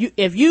where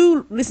if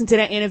you listen to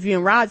that interview,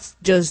 and Rod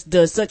just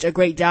does such a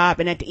great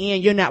job, and at the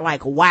end you're not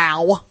like,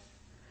 wow,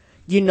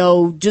 you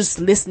know, just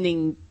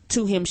listening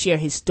to him share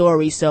his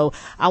story. So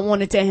I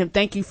want to tell him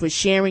thank you for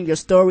sharing your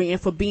story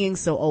and for being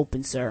so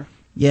open, sir.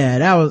 Yeah,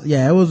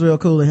 it was real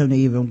cool of him to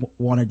even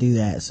want to do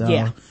that. So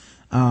yeah.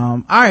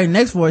 All right,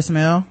 next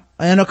voicemail.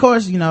 And of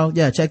course, you know,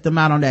 yeah, check them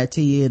out on that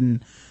T.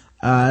 And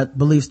I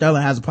believe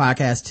Sterling has a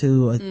podcast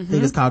too. I think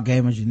it's called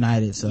Gamers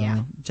United, so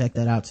yeah, check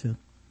that out too.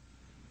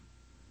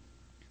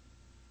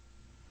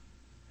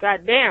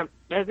 God damn,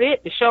 that's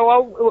it. The show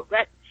over.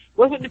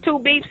 What's with the two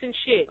beeps and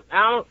shit?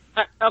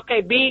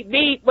 Okay,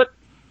 beep, but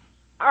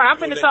all right, I'm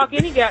finna talk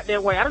any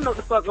goddamn way. I don't know what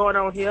the fuck going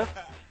on here.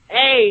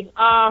 Hey,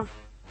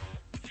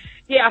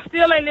 yeah, I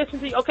still ain't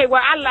listened to you. Okay,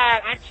 well, I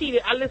lied. I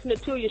cheated. I listened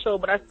to two of your shows,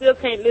 but I still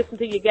can't listen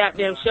to your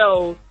goddamn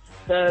shows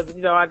because,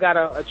 you know, I got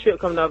a trip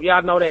coming up.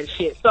 Y'all know that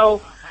shit.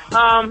 So,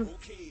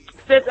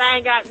 since I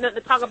ain't got nothing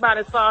to talk about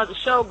as far as the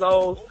show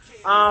goes,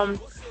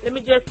 let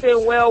me just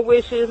send well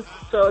wishes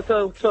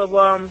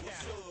to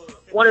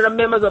one of the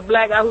members of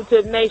Black Out Who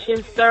Tip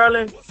Nation,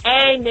 Sterling.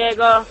 Hey,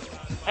 nigga.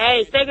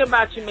 Hey, thinking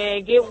about you,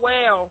 man. Get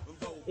well.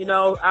 You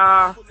know,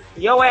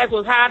 your ass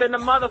was higher than the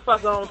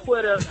motherfucker on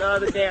Twitter the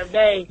other damn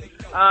day.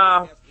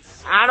 I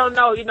don't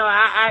know, you know,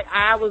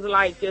 I was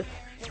like, just,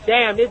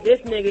 damn, this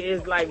nigga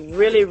is like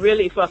really,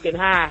 really fucking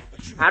high.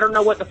 I don't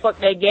know what the fuck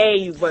they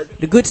gave you, but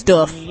the good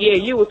stuff. Yeah,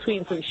 you were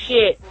tweeting some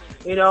shit,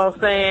 you know what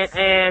I'm saying?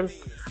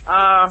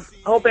 And,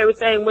 hope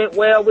everything went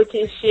well with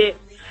your shit.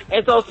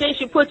 And so since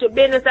you put your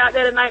business out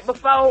there the night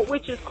before,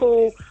 which is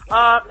cool,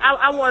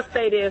 I want to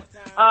say this,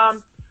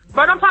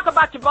 but don't talk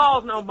about your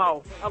balls no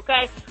more,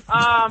 okay?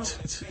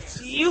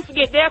 You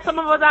forget there's some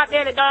of us out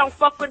there that don't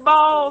fuck with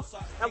balls,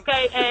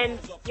 okay? And,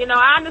 you know,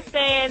 I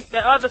understand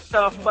the other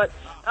stuff, but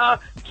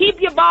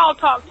keep your ball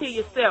talk to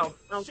yourself,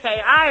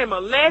 okay? I am a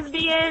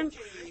lesbian,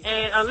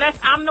 And unless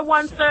I'm the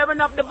one serving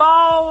up the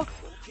balls,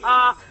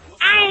 I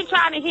ain't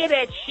trying to hear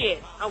that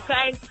shit,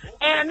 okay?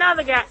 And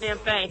another goddamn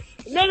thing.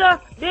 Nigga,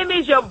 them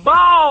is your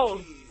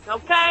balls,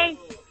 okay?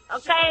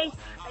 Okay?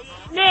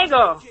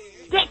 Nigga,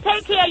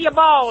 take care of your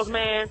balls,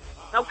 man,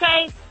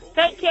 okay?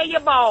 Take care of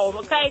your balls,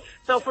 okay?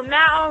 So from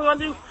now on, we're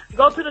going to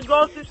go to the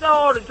grocery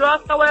store or the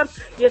drugstore,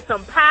 get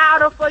some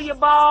powder for your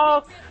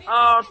balls,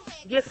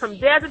 get some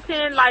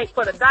Desitin, like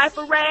for the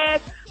diaper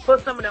rash,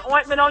 put some of the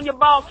ointment on your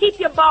balls. Keep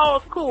your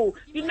balls cool.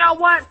 You know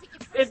what?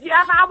 If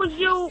I was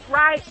you,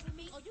 right,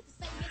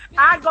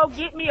 I'd go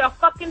get me a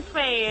fucking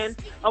fan,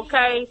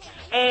 okay,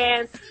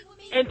 and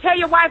tell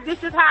your wife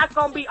this is how it's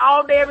gonna be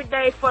all day, every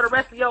day for the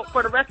rest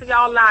of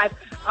y'all life.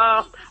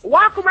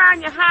 Walk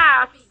around your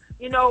house,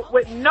 you know,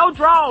 with no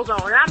drawers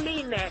on, and I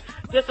mean that.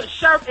 Just a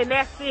shirt and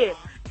that's it.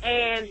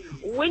 And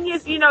when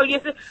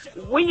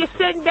when you're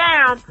sitting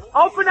down,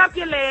 open up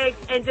your legs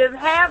and just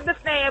have the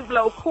fan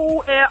blow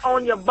cool air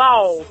on your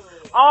balls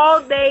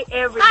all day,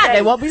 every day.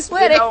 They won't be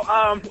sweaty. You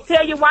know,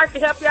 tell your wife to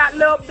help you out a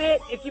little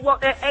bit. If you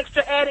want that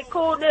extra added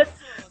coolness,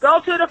 go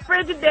to the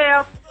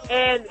Frigidaire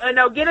and,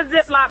 get a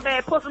Ziploc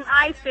bag, put some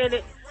ice in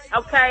it,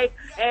 okay?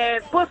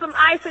 And put some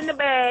ice in the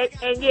bag,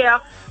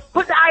 and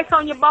put the ice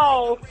on your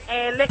balls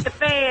and let the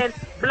fan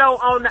blow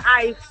on the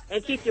ice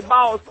and keep your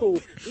balls cool.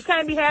 You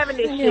can't be having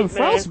this shit, man.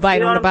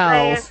 Frostbite on the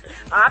balls.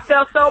 I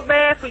felt so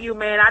bad for you,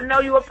 man. I know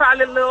you were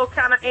probably a little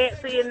kind of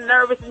antsy and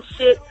nervous and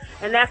shit,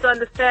 and that's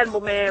understandable,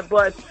 man.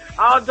 But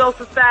all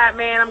jokes aside,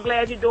 man, I'm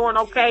glad you're doing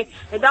okay.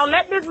 And don't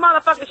let this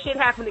motherfucking shit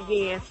happen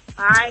again,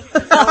 alright?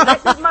 Don't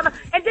let this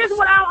and this is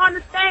what I don't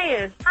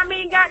understand. I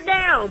mean,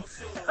 goddamn,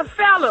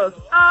 fellas,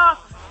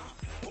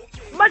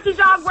 much as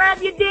y'all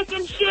grab your dick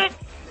and shit,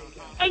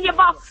 and your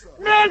boss,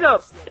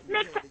 nigga,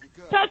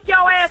 take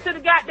your ass to the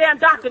goddamn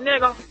doctor,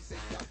 nigga.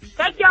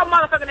 Take your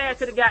motherfucking ass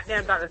to the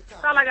goddamn doctor.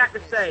 That's all I got to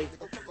say.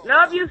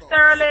 Love you,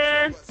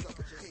 Sterling.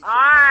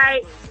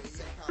 Alright.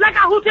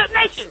 Blackout Hootip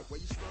Nation.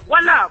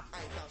 One love.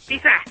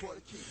 Peace out.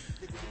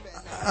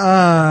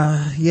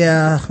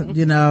 Yeah,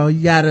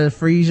 you gotta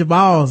freeze your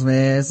balls,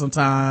 man.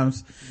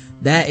 Sometimes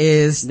that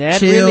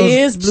Chill's, really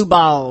is blue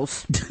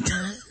balls.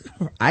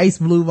 Ice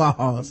blue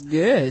balls.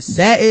 Yes.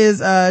 That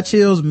is,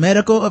 Chill's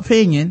medical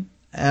opinion.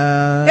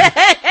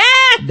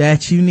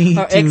 That you need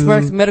to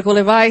expert medical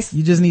advice.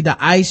 You just need to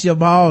ice your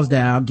balls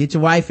down, get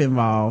your wife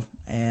involved,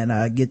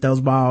 and get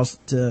those balls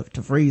to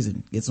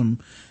freezing. Get some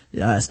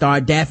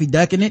start Daffy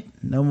Ducking it.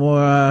 No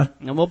more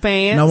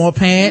pants.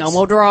 No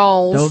more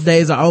drawers. Those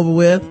days are over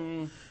with.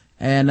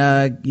 And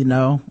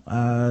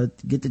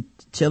get to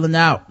chilling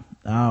out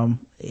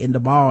in the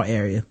ball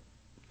area.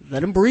 Let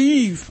them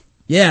breathe.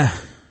 Yeah.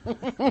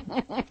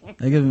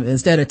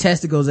 Instead of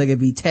testicles, they could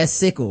be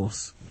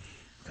test-cicles.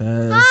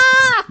 Cause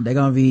they're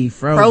gonna be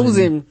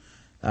frozen.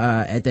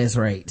 At this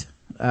rate.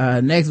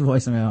 Next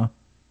voicemail.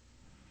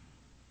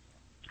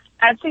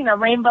 I've seen a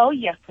rainbow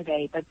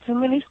yesterday, but too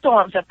many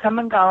storms have come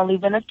and gone,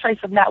 leaving a trace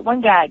of not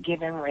one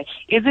God-given ray.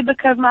 Is it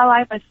because my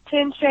life is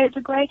 10 shades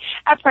of gray?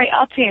 I pray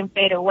all 10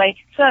 fade away.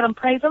 Seldom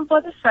praise them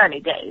for the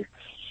sunny days.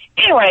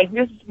 Anyway,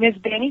 this is Miss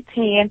Benny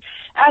 10.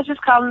 I was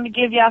just calling to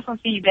give y'all some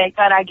feedback.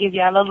 Thought I'd give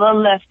y'all a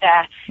little left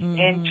eye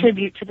in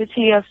tribute to the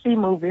TLC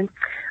movie.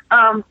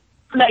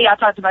 Now y'all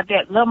talked about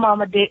that. Lil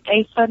Mama did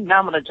a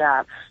phenomenal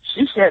job.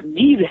 She shut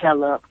me the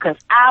hell up because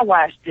I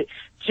watched it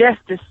just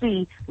to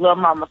see Lil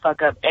Mama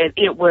fuck up, and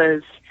she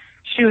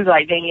was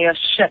like, Danielle,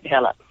 shut the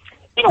hell up.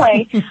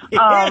 Anyway,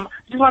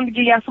 just wanted to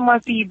give y'all some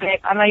more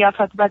feedback. I know y'all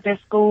talked about that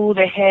school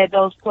that had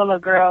those full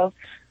of girls,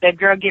 that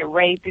girl get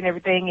raped and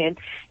everything, and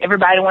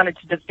everybody wanted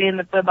to defend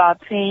the football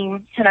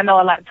team. And I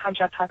know a lot of times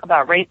y'all talk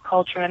about rape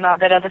culture and all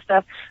that other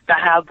stuff,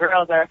 about how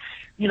girls are,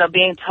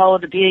 being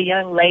told to be a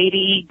young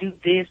lady, do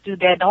this, do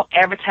that. Don't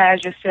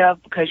advertise yourself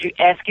because you're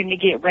asking to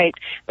get raped.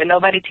 But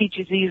nobody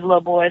teaches these little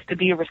boys to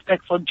be a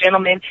respectful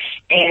gentleman.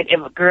 And if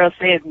a girl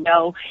says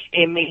no,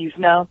 it means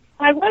no.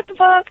 Like, what the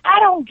fuck? I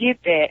don't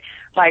get that.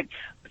 Like,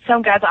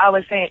 some guys are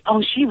always saying,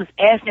 oh, she was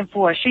asking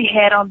for it. She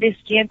had on this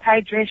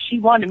skin-tight dress. She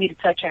wanted me to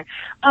touch her.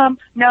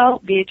 No,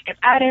 bitch. If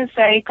I didn't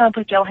say, come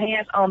put your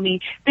hands on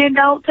me, then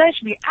don't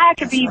touch me. I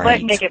could be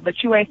butt naked,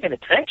 but you ain't finna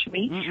touch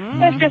me.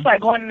 That's just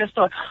like going in the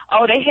store.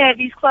 Oh, they had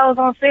these clothes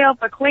on sale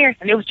for clearance,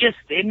 and it was just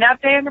sitting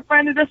out there in the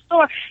front of the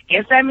store.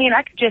 Guess that mean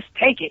I could just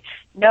take it?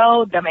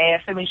 No,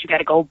 dumbass. That means you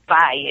gotta go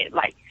buy it.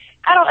 Like,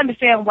 I don't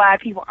understand why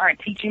people aren't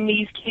teaching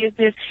these kids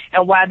this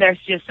and why there's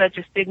just such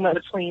a stigma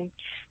between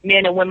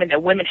men and women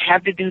that women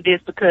have to do this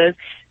because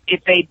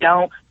if they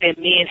don't, then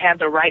men have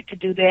the right to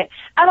do that.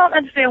 I don't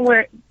understand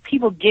where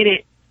people get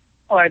it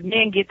or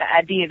men get the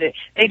idea that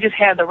they just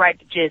have the right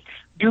to just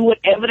do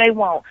whatever they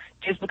want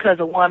just because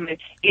a woman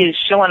is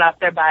showing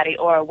off their body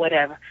or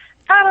whatever.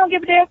 I don't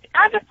give a damn.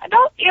 I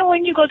don't, and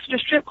when you go to the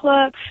strip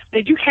club,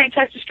 that you can't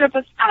touch the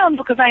strippers, I don't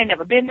know because I ain't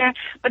never been there,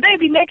 but they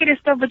be naked and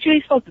stuff, but you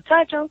ain't supposed to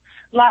touch them.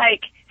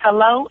 Like,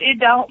 Hello, it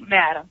don't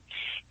matter.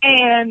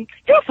 And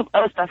there's some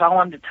other stuff I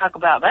wanted to talk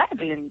about, but I've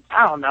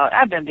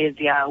been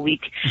busy all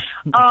week.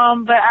 But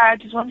I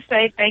just want to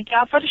say thank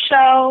y'all for the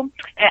show,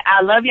 and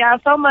I love y'all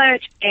so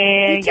much,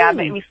 and y'all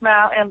make me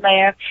smile and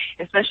laugh,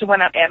 especially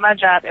when I'm at my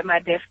job, and my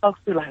desk folks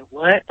be like,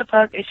 what the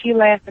fuck is she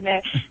laughing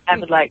at? I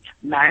be like,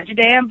 mind your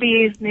damn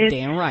business.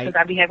 Damn right.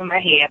 Because I be having my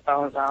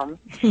headphones on.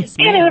 Yes,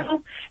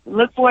 Anywho,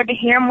 look forward to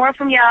hearing more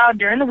from y'all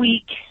during the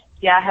week.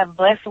 Y'all have a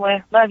blessed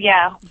one. Love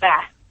y'all.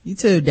 Bye. You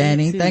too,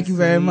 Danny. Thank you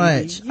very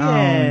much.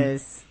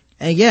 Yes.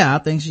 And yeah, I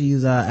think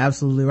she's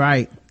absolutely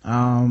right.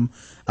 A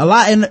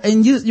lot,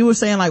 and you were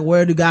saying like,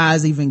 where do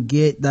guys even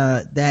get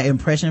that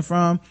impression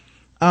from?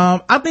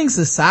 I think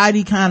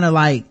society kind of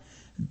like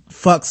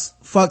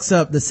fucks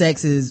up the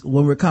sexes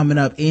when we're coming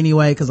up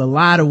anyway, because a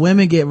lot of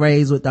women get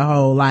raised with the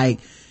whole like,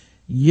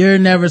 you're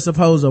never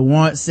supposed to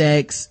want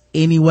sex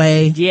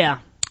anyway. Yeah.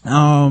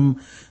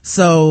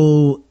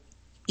 So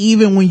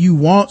even when you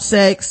want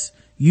sex,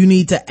 you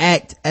need to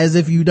act as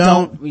if you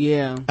don't.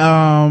 Yeah.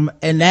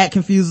 And that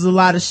confuses a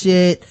lot of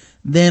shit.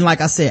 Then, like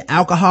I said,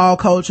 alcohol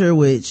culture,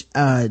 which,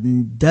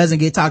 doesn't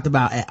get talked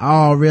about at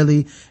all,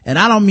 really. And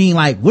I don't mean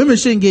like women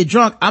shouldn't get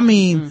drunk. I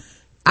mean,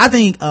 I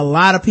think a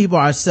lot of people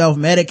are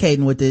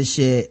self-medicating with this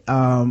shit,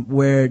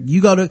 where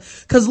you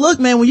cause look,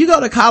 man, when you go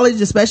to college,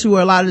 especially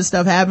where a lot of this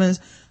stuff happens,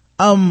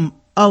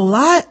 a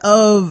lot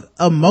of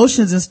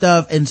emotions and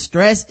stuff and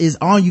stress is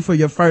on you for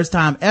your first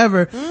time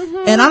ever.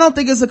 And I don't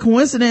think it's a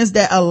coincidence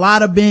that a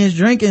lot of binge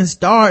drinking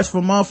starts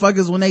for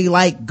motherfuckers when they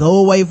like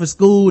go away for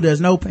school, there's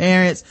no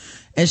parents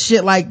and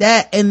shit like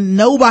that. And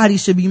nobody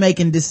should be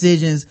making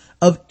decisions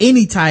of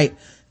any type,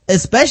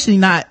 especially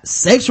not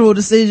sexual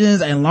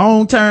decisions and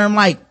long term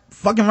like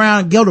fucking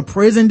around and go to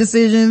prison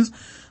decisions,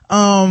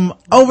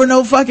 over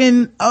no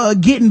fucking,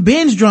 getting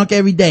binge drunk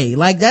every day.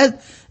 Like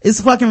that is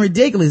fucking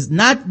ridiculous.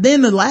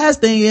 Then the last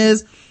thing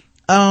is,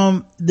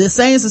 the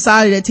same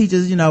society that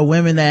teaches,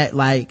 women that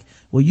like,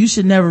 well, you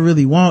should never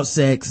really want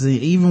sex.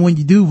 Even when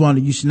you do want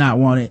it, you should not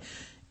want it.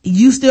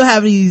 You still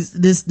have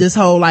this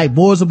whole like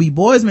boys will be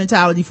boys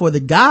mentality for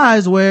the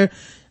guys where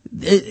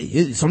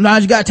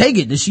sometimes you gotta take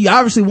it. She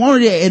obviously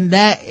wanted it, and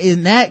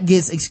that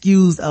gets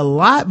excused a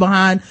lot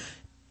behind,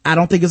 I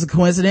don't think it's a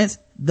coincidence,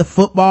 the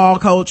football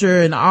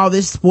culture and all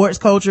this sports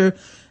culture,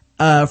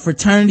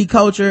 fraternity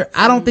culture.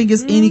 I don't think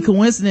it's any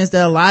coincidence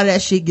that a lot of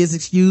that shit gets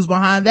excused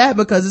behind that,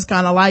 because it's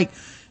kind of like,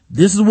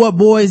 this is what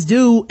boys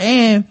do.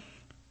 And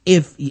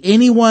if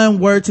anyone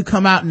were to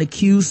come out and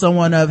accuse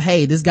someone of,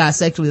 hey, this guy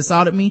sexually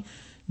assaulted me,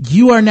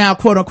 you are now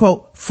quote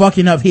unquote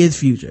fucking up his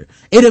future.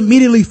 It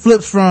immediately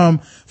flips from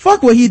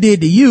fuck what he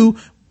did to you.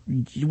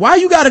 Why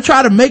you gotta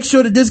try to make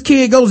sure that this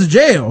kid goes to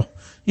jail?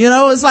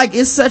 It's like,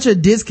 it's such a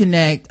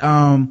disconnect,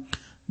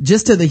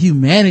 just to the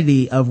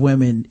humanity of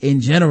women in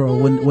general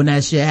when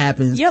that shit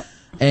happens. Yep.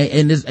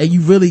 And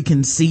you really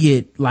can see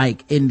it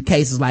like in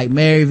cases like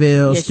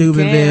Maryville,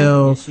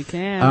 Steubenville. Yes, you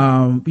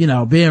can.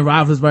 Ben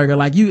Roethlisberger,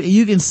 like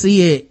you can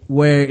see it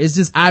where it's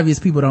just obvious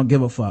people don't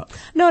give a fuck.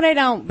 No, they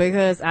don't,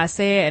 because I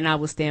said, and I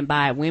will stand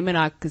by it, women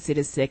are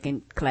considered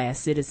second class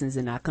citizens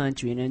in our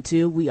country, and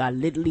until we are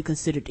literally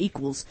considered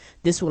equals,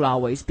 this will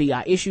always be.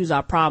 Our issues,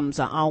 our problems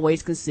are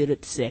always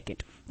considered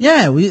second.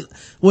 Yeah,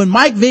 when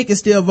Mike Vick is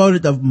still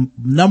voted the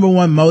number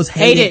one most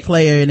hated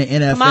player in the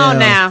NFL. Come on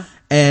now.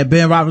 And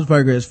Ben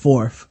Roethlisberger is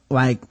fourth.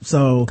 Like,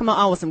 so. Come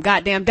on with some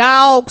goddamn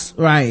dogs.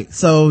 Right.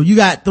 So you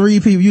got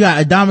three people. You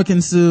got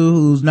Ndamukong Suh,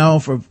 who's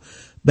known for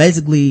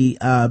basically,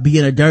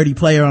 being a dirty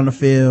player on the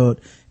field.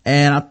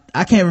 And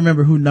I can't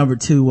remember who number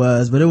two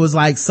was, but it was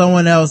like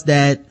someone else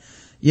that,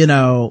 it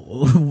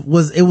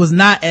was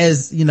not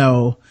as,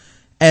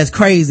 as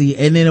crazy.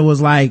 And then it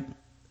was like,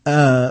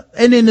 and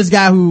then this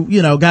guy who,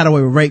 got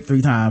away with rape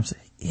 3 times,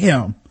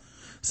 him.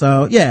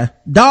 So yeah,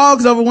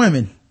 dogs over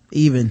women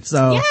even.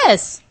 So.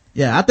 Yes.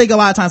 Yeah, I think a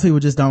lot of times people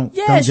just don't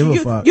give a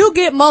fuck. You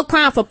get more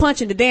crime for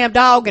punching the damn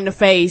dog in the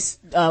face,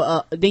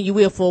 than you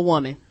will for a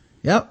woman.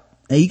 Yep.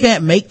 And you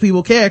can't make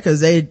people care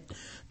because they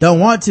don't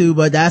want to,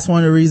 but that's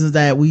one of the reasons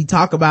that we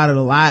talk about it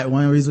a lot.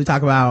 One of the reasons we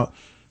talk about,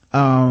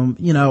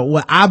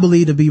 what I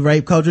believe to be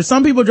rape culture.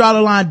 Some people draw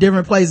the line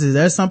different places.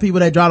 There's some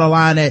people that draw the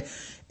line that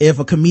if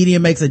a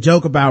comedian makes a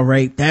joke about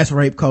rape, that's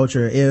rape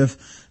culture.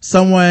 If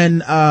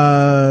someone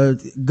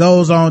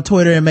goes on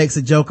Twitter and makes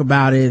a joke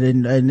about it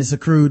and it's a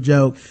crude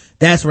joke,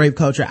 that's rape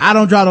culture. I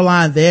don't draw the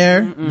line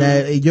there.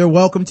 That you're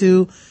welcome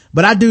to,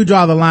 but I do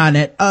draw the line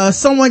that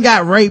someone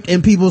got raped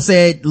and people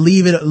said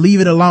leave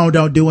it alone,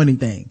 don't do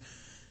anything.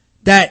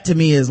 That to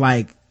me is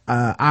like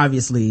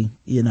obviously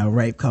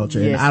rape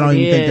culture. Yes, and I don't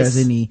even think there's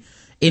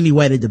any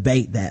way to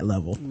debate that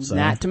level. So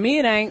not to me,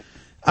 it ain't.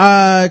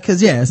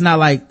 Cause yeah, it's not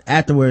like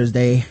afterwards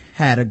they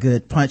had a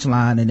good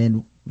punchline and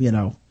then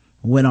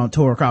went on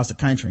tour across the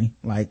country.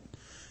 Like,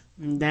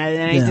 that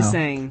ain't the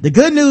same. The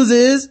good news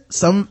is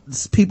some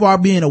people are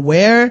being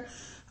aware,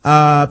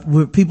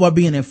 people are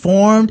being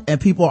informed,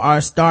 and people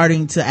are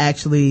starting to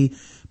actually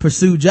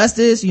pursue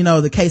justice.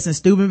 The case in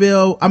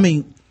Steubenville,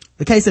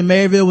 the case in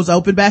Maryville was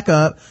opened back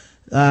up.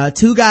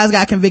 2 guys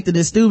got convicted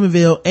in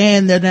Steubenville,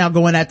 and they're now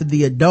going after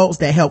the adults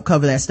that helped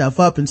cover that stuff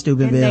up in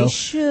Steubenville. And they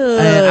should.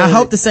 And I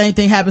hope the same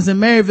thing happens in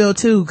Maryville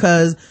too,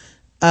 cause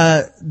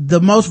the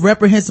most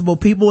reprehensible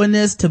people in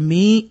this to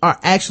me are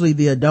actually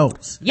the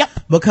adults. Yep.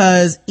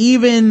 Because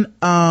even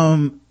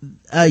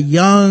a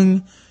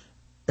young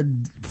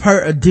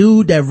a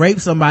dude that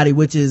raped somebody,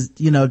 which is,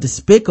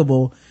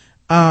 despicable,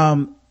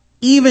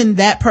 even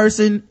that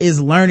person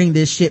is learning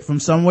this shit from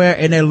somewhere,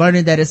 and they're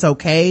learning that it's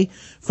okay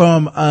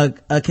from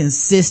a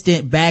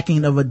consistent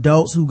backing of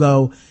adults who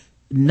go,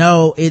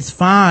 no, it's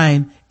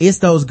fine, it's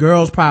those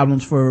girls'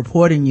 problems for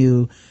reporting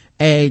you,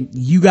 and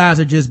you guys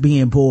are just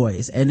being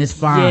boys, and it's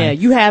fine. Yeah,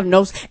 you have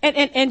no,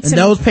 and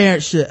those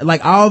parents should,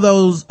 like, all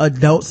those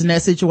adults in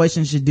that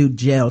situation should do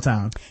jail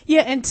time.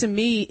 Yeah, and to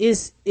me,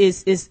 is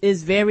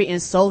very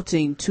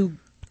insulting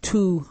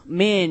to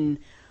men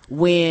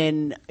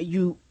when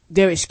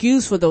they're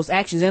excused for those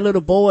actions, and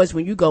little boys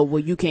when you go,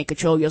 well, you can't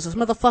control yourself.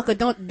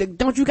 Motherfucker,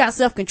 don't you got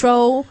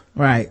self-control?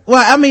 Right.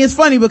 Well, I mean, it's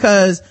funny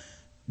because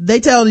they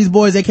tell these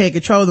boys they can't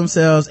control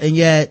themselves, and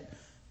yet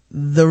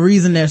the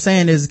reason they're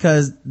saying is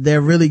because they're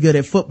really good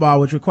at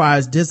football, which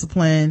requires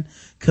discipline,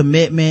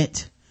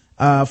 commitment,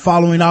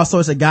 following all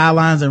sorts of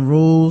guidelines and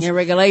rules and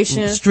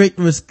regulations,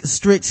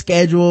 strict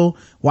schedule,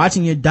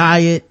 watching your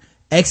diet,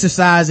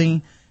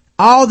 exercising,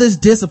 all this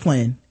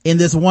discipline in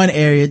this one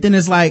area. Then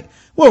it's like,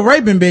 well,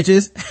 raping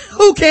bitches,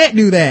 who can't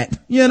do that?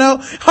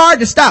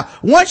 Hard to stop.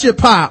 Once you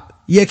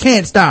pop, you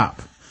can't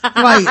stop.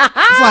 Like,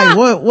 it's like,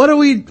 what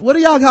are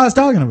y'all guys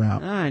talking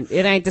about?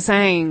 It ain't the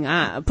same.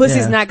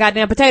 Pussy's not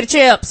goddamn potato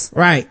chips.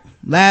 Right.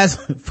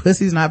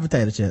 Pussy's not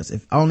potato chips.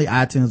 If only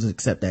iTunes would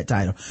accept that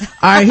title.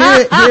 All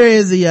right, here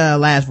is the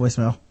last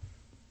voicemail.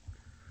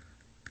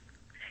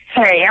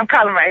 Hey, I'm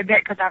calling right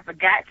back because I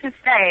forgot to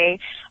say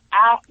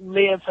I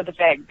live for the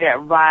fact that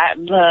Rod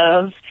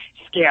loves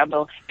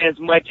Scandal as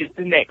much as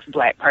the next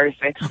black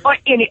person or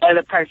any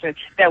other person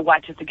that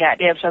watches the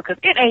goddamn show, because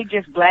it ain't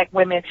just black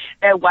women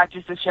that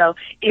watches the show.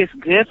 It's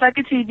good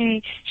fucking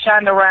TV.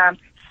 Shonda Rhimes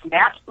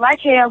snapped like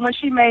hell when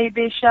she made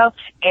this show,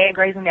 and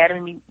Grey's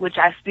Anatomy, which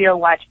I still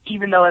watch,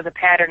 even though there's a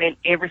pattern in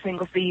every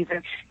single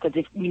season, because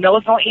if you know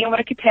it's gonna end with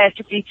a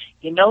catastrophe,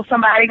 you know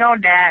somebody gonna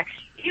die,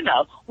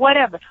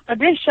 whatever. But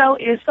this show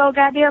is so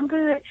goddamn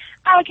good.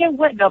 I don't care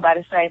what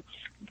nobody say.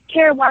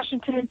 Kerry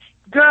Washington,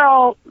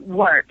 girl,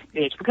 work,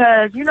 bitch.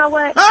 Because you know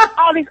what?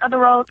 All these other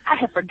roles, I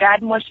have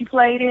forgotten what she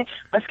played in.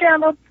 But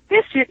Scandal,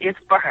 this shit is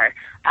for her.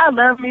 I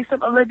love me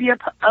some Olivia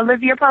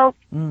Pope.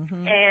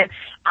 Mm-hmm. And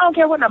I don't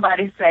care what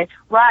nobody say.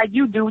 Rod,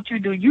 you do what you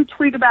do. You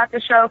tweet about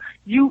the show.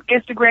 You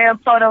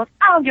Instagram photos.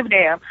 I don't give a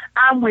damn.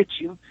 I'm with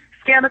you.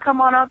 Scandal come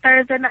on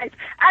Thursday nights.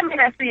 I may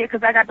not see it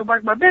because I got to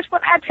work. But bitch,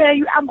 when I tell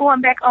you I'm going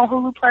back on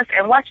Hulu Plus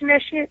and watching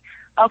that shit,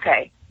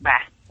 okay,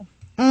 bye.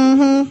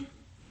 Mm-hmm.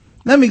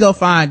 Let me go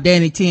find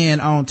Danny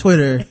 10 on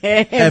Twitter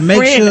and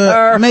make sure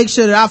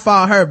that I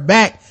follow her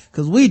back,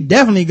 because we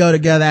definitely go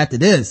together after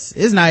this.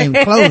 It's not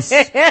even close.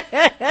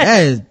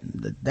 That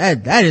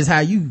is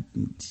how you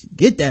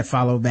get that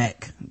follow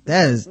back.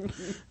 That is,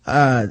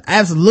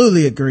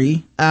 absolutely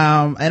agree.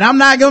 And I'm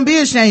not gonna be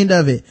ashamed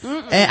of it.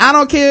 Mm-mm. And I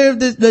don't care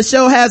if the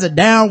show has a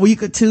down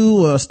week or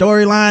two or a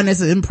storyline that's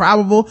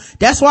improbable.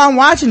 That's why I'm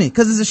watching it,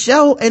 because it's a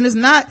show, and it's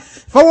not,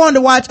 if I wanted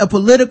to watch a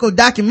political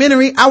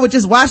documentary, I would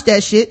just watch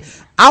that shit.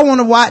 I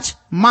want to watch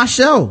my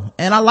show,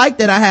 and I like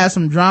that I have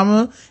some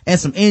drama and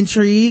some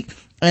intrigue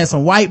and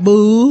some white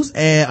boos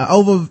and an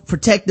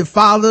overprotective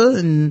father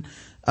and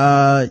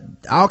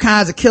all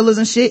kinds of killers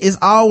and shit. Is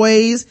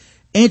always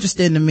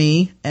interesting to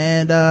me,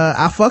 and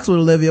I fucks with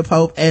Olivia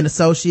Pope and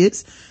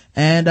Associates,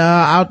 and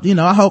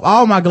I hope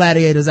all my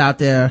gladiators out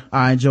there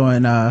are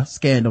enjoying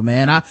Scandal,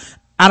 man.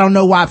 I don't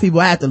know why people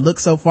have to look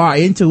so far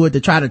into it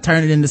to try to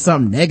turn it into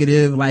something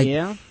negative, like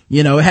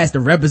it has to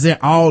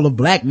represent all of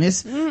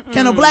blackness. Mm-mm.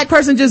 Can a black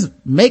person just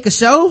make a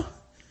show?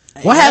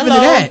 What happened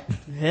to that?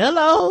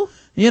 Hello.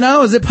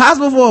 Is it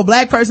possible for a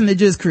black person to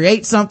just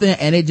create something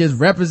and it just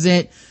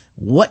represent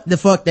what the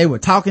fuck they were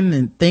talking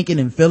and thinking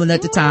and feeling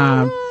at the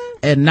time,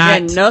 and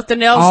not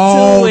nothing else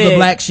all to the it.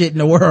 black shit in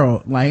the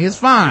world? Like, it's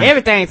fine.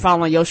 Everything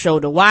fall on your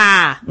shoulder.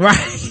 Why?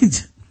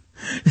 Right.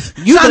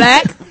 You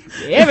black.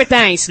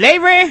 Everything.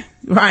 Slavery.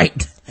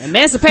 Right.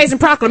 Emancipation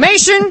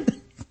Proclamation.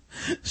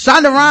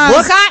 Shonda Rhimes.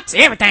 Boycotts.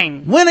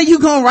 Everything. When are you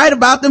gonna write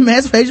about the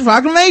Emancipation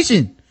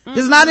Proclamation?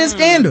 It's not in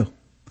Scandal.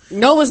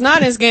 No, it's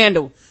not in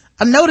Scandal.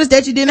 I noticed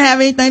that you didn't have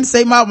anything to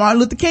say about Martin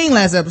Luther King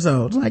last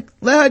episode. Like,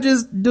 let her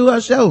just do her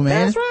show,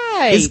 man. That's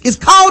right. It's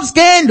called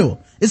Scandal.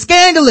 It's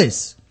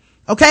scandalous.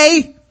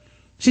 Okay?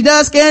 She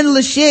does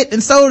scandalous shit,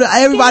 and so do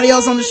everybody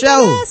else on the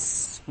show.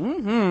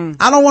 Mm-hmm.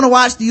 I don't want to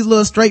watch these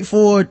little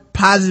straightforward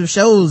positive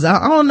shows.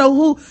 I don't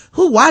know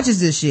who watches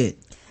this shit.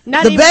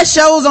 The best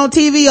shows on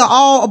TV are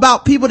all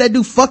about people that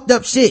do fucked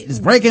up shit. It's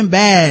Breaking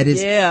Bad.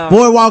 It's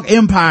Boardwalk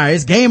Empire.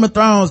 It's Game of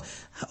Thrones.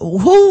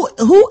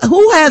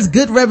 Who has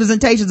good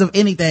representations of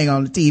anything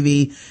on the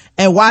TV,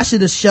 and why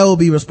should a show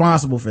be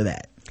responsible for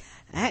that?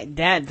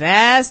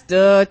 That's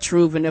the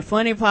truth. And the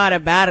funny part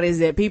about it is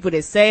that people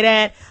that say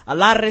that, a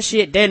lot of the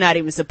shit they're not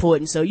even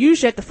supporting. So you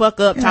shut the fuck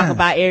up, talk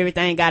about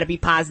everything, gotta be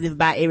positive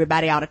about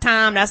everybody all the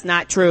time. That's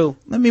not true.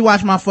 Let me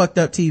watch my fucked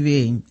up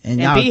TV and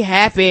be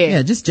happy.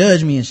 Yeah, just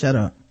judge me and shut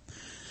up.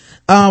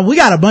 We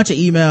got a bunch of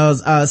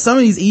emails. Some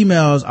of these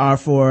emails are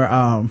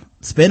for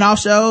spin-off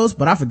shows,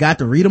 but I forgot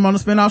to read them on the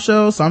spin-off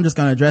shows, so I'm just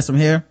gonna address them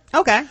here.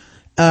 Okay.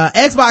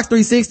 Xbox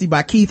 360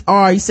 by Keith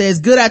R. He says,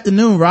 good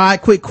afternoon,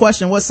 Rod. Quick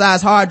question. What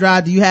size hard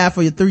drive do you have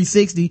for your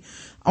 360?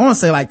 I want to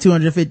say like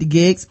 250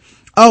 gigs.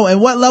 Oh,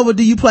 and what level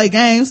do you play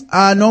games?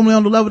 Normally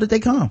on the level that they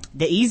come.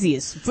 The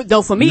easiest.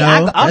 Though for me,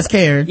 that's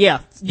Karen.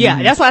 Yeah.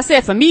 That's why I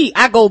said for me,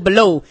 I go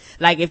below.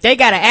 Like if they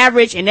got an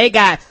average and they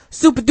got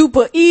super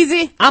duper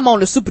easy, I'm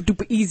on the super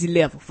duper easy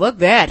level. Fuck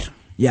that.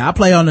 Yeah, I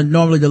play on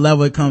normally the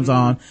level it comes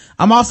on.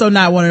 I'm also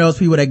not one of those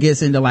people that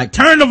gets into like,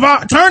 turn the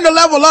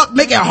level up,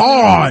 make it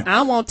hard. I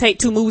don't want to take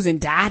 2 moves and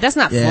die. That's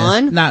not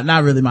fun.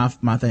 Not really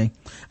my thing.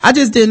 I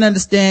just didn't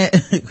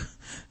understand.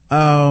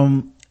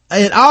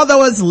 And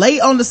although it's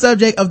late on the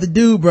subject of the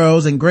Dude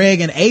Bros and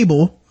Greg and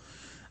Abel,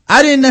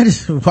 I didn't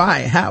understand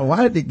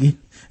why did they get,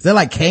 is that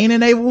like Cain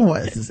and Abel?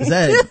 What is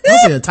that?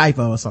 Must be a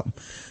typo or something.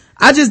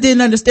 I just didn't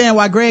understand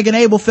why Greg and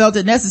Abel felt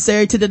it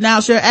necessary to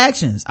denounce your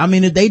actions. I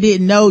mean, if they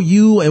didn't know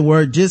you and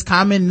were just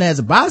commenting as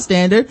a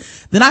bystander,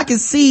 then I could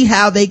see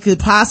how they could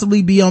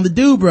possibly be on the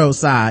Dude Bro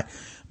side.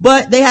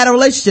 But they had a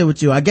relationship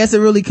with you. I guess it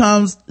really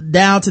comes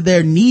down to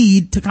their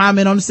need to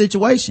comment on the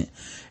situation.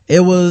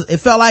 It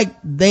felt like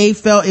they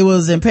felt it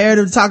was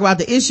imperative to talk about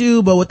the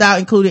issue, but without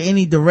including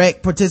any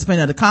direct participant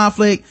of the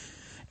conflict.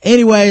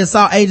 Anyway, I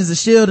saw Agents of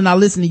S.H.I.E.L.D. and I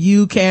listened to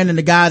you, Karen, and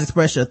the guys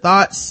express your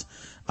thoughts.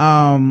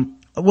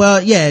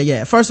 Well,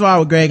 yeah. First of all,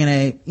 with Greg and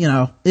Abe,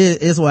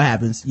 it's what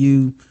happens.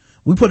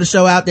 We put a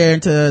show out there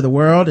into the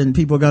world and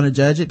people are going to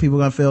judge it. People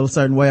are going to feel a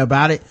certain way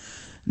about it.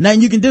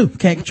 Nothing you can do.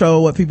 Can't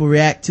control what people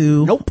react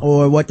to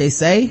or what they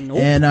say. Nope.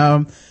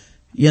 And,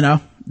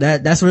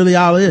 that's really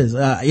all it is.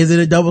 Is it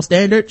a double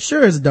standard?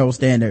 Sure, it's a double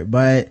standard,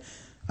 but,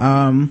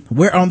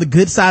 we're on the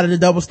good side of the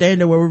double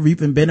standard where we're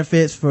reaping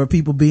benefits for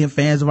people being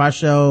fans of our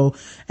show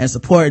and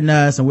supporting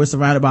us. And we're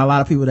surrounded by a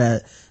lot of people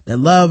that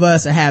love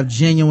us and have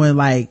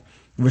genuine,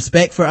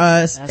 respect for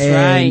us. That's and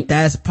right.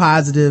 That's a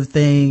positive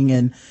thing.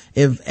 And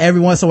if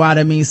every once in a while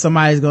that means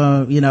somebody's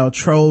gonna,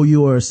 troll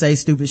you or say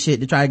stupid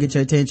shit to try to get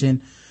your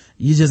attention,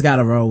 you just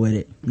gotta roll with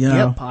it.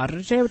 Yep, part of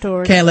the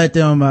territory. Can't let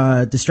them,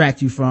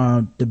 distract you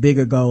from the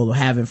bigger goal of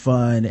having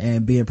fun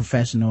and being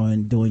professional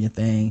and doing your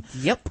thing.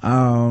 Yep.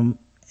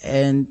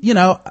 And,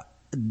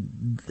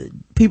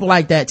 people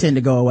like that tend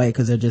to go away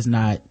because they're just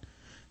not,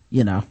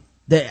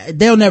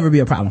 they'll never be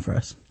a problem for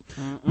us.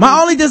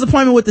 My only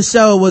disappointment with the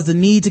show was the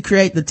need to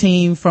create the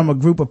team from a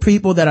group of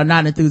people that are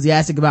not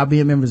enthusiastic about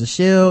being members of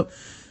S.H.I.E.L.D.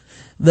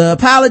 The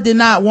pilot did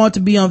not want to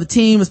be on the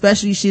team,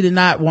 especially she did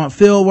not want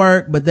field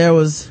work, but that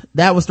was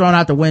thrown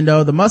out the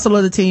window. The muscle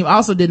of the team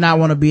also did not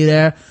want to be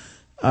there.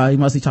 He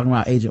must be talking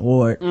about Agent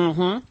Ward.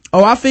 Mm-hmm.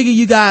 Oh, I figure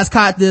you guys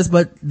caught this,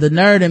 but the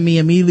nerd in me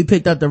immediately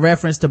picked up the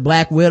reference to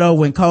Black Widow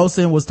when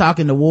Coulson was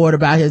talking to Ward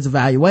about his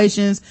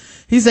evaluations.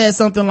 He said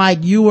something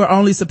like, you were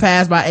only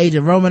surpassed by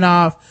Agent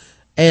Romanoff,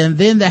 and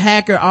then the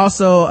hacker,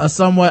 also a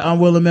somewhat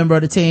unwilling member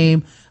of the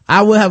team.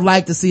 I would have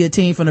liked to see a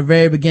team from the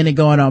very beginning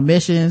going on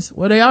missions.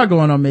 Well, they are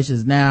going on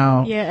missions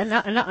now.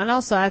 Yeah, and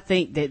also I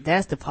think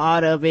that's the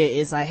part of it.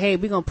 It's like, hey,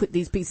 we're gonna put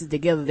these pieces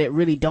together that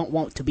really don't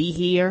want to be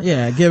here.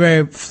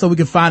 Yeah, so we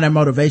can find their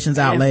motivations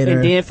out later.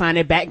 And then find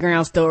their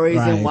background stories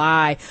and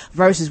why,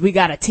 versus we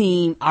got a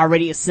team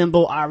already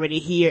assembled, already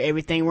here,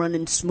 everything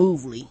running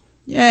smoothly.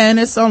 Yeah, and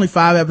it's only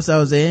 5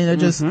 episodes in.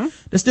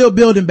 They're still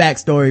building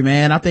backstory,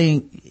 man. I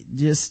think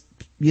just,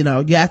 you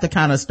have to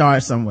kind of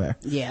start somewhere.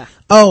 Yeah.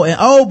 Oh, and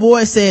old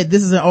boy said,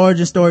 this is an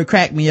origin story.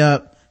 Crack me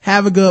up.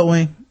 Have a good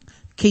one.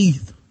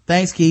 Keith.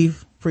 Thanks,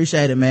 Keith.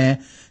 Appreciate it,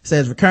 man.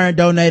 Says recurrent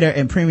donator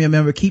and premium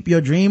member. Keep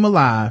your dream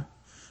alive.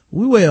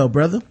 We will,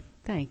 brother.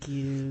 Thank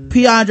you.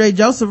 P. Andre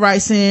Joseph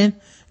writes in,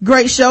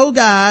 great show,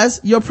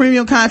 guys. Your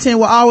premium content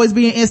will always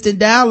be an instant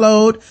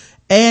download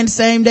and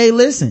same day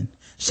listen.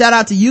 Shout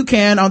out to you,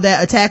 Karen, on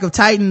that Attack on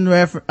Titan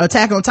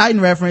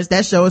reference.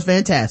 That show is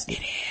fantastic.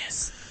 It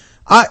is.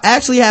 I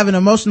actually have an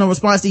emotional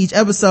response to each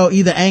episode,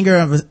 either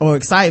anger or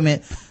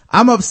excitement.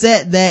 I'm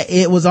upset that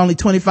it was only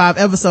 25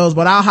 episodes,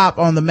 but I'll hop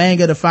on the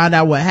manga to find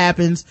out what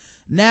happens.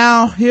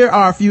 Now, here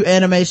are a few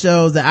anime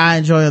shows that I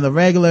enjoy on the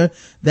regular.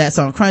 That's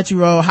on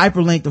Crunchyroll,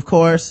 hyperlinked, of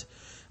course.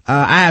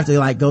 I have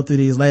to go through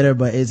these later,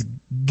 but it's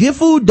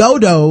Gifu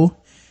Dodo,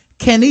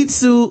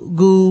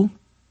 Kenitsugu,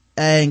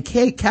 and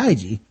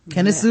Kaiji.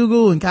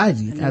 Kenitsugu and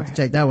Kaiji. I have to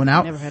check that one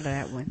out. Never heard of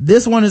that one.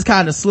 This one is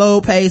kind of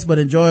slow paced, but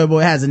enjoyable.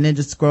 It has a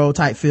Ninja Scroll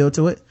type feel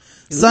to it.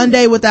 Ooh.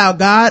 Sunday Without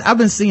God. I've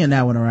been seeing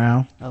that one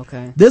around.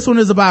 Okay. This one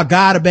is about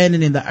God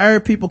abandoning the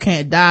earth. People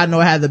can't die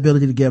nor have the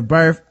ability to give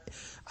birth.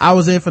 I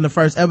was in from the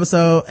first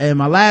episode, and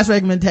my last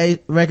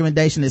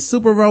recommendation is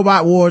Super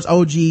Robot Wars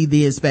OG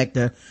The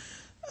Inspector.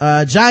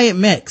 Giant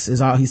mechs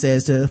is all he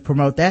says to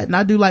promote that, and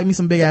I do like me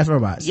some big ass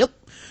robots. Yep.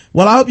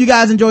 Well, I hope you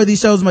guys enjoy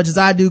these shows as much as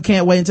I do.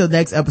 Can't wait until the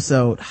next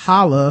episode.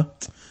 Holla.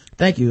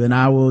 Thank you. And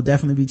I will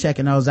definitely be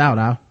checking those out.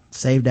 I'll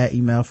save that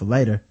email for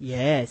later.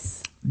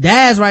 Yes.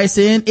 Daz writes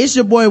in, it's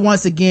your boy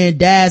once again,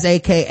 Daz,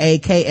 aka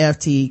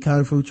KFT,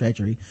 Kung Fu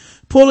Treachery.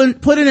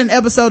 Putting an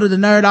episode of the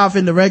Nerd Off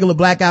in the regular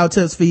Blackout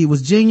Tips feed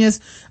was genius.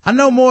 I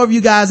know more of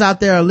you guys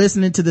out there are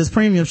listening to this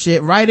premium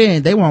shit. Right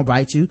in. They won't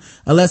bite you.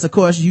 Unless, of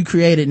course, you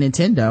created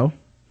Nintendo.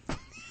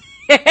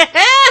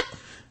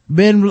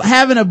 Been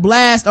having a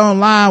blast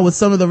online with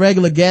some of the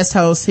regular guest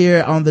hosts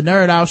here on the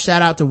Nerd Off.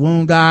 Shout out to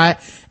Wound God,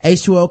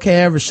 H2O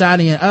Care,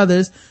 Rashani, and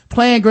others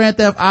playing Grand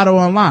Theft Auto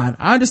online.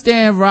 I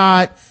understand,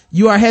 Rod,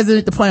 you are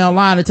hesitant to play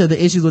online until the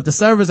issues with the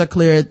servers are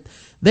cleared.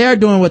 They are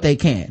doing what they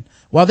can.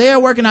 While they are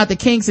working out the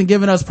kinks and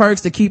giving us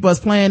perks to keep us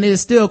playing, it is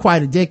still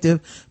quite addictive.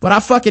 But I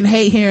fucking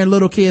hate hearing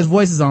little kids'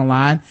 voices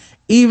online,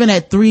 even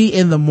at 3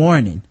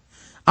 a.m.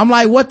 I'm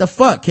like, what the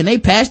fuck? Can they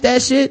patch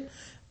that shit?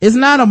 It's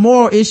not a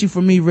moral issue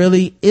for me,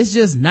 really. It's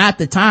just not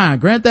the time.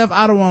 Grand Theft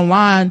Auto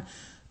Online,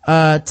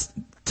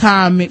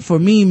 time for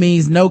me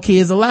means no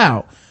kids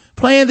allowed.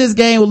 Playing this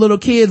game with little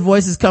kids'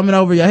 voices coming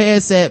over your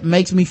headset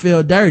makes me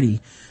feel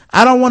dirty.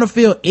 I don't want to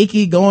feel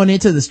icky going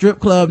into the strip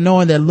club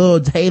knowing that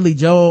little Haley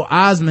Joel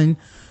Osment,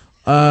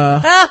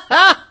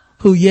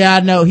 who, yeah,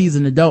 I know he's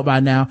an adult by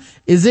now,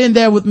 is in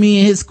there with me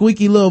and his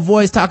squeaky little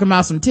voice talking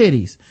about some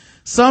titties.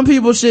 Some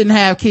people shouldn't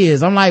have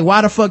kids. I'm like,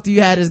 why the fuck do you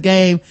have this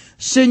game?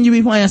 Shouldn't you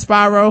be playing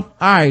Spyro?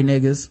 Alright,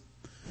 niggas.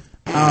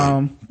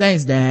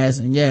 Thanks, Daz.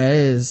 And yeah, it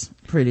is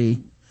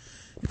pretty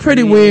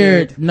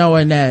weird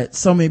knowing that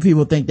so many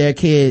people think their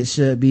kids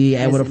should be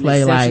able to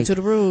play like to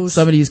the rules.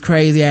 Some of these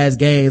crazy ass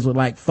games with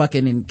like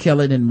fucking and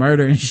killing and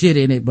murder and shit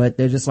in it, but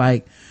they're just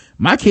like,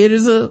 my kid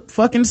is a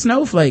fucking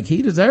snowflake.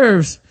 He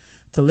deserves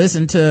to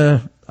listen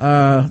to,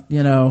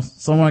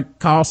 someone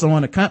call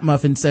someone a cunt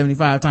muffin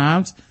 75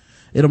 times.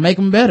 It'll make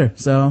them better.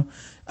 So,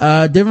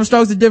 different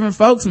strokes to different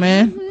folks,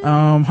 man.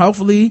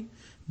 Hopefully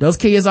those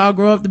kids all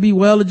grow up to be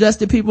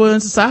well-adjusted people in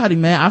society,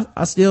 man.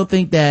 I still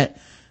think that,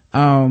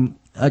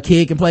 a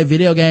kid can play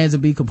video games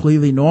and be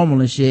completely normal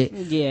and shit.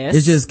 Yes.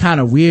 It's just kind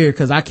of weird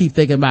because I keep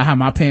thinking about how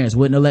my parents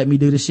wouldn't have let me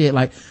do the shit.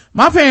 Like,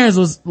 my parents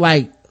was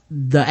like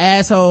the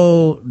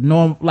asshole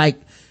like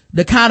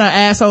the kind of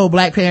asshole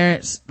black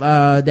parents,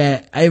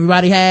 that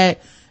everybody had.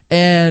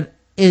 And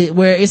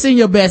where it's in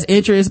your best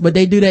interest, but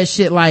they do that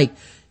shit like,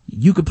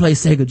 you could play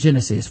Sega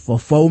Genesis for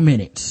 4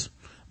 minutes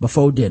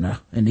before dinner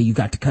and then you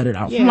got to cut it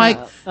off. Yeah, I'm like,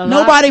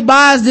 nobody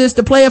buys this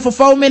to play it for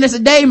 4 minutes a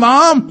day,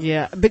 mom.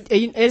 Yeah, but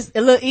it's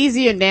a little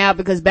easier now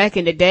because back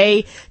in the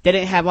day they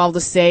didn't have all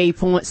the save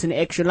points and the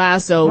extra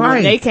lives. So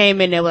when they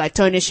came in, they were like,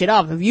 turn this shit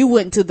off. If you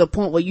went to the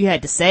point where you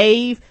had to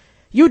save,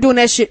 you were doing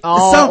that shit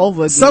all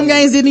over again. Some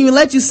games didn't even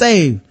let you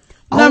save.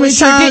 You know how many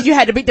times you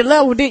had to beat the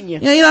level, didn't you?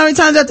 Yeah, you know how many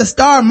times you have to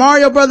start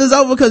Mario Brothers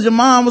over because your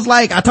mom was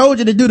like, I told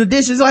you to do the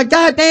dishes. Like,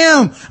 God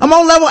damn, I'm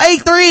on level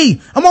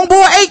 8-3. I'm on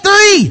board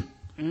 8-3.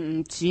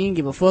 She didn't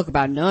give a fuck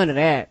about none of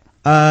that.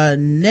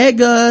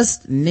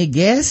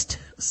 Negest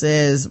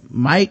says,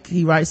 Mike,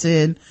 he writes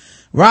in,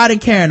 Rod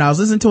and Karen, I was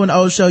listening to an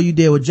old show you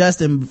did with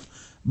Justin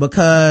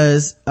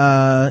because,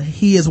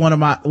 he is one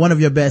of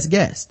your best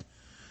guests.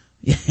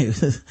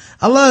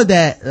 I love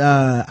that.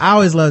 I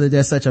always love that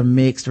there's such a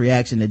mixed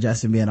reaction to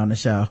Justin being on the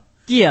show.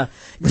 Yeah.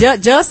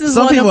 Justin's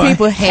one of them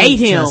people hate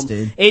him.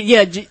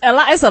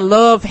 It's a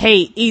love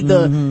hate.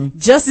 Either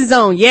Justin's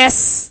on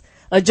yes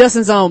or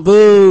Justin's on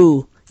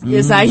boo.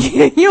 It's like,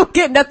 you don't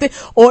get nothing.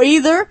 Or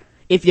either,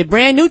 if you're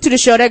brand new to the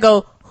show, they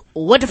go,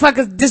 what the fuck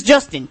is this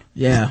Justin?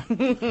 Yeah.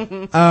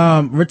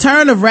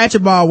 Return of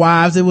Ratchet Ball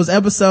Wives. It was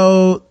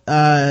episode,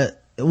 it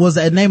was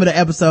the name of the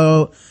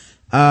episode.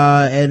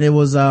 And it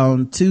was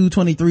on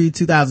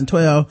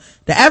 2/23/2012.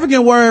 The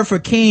African word for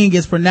king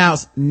is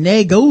pronounced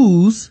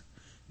negus.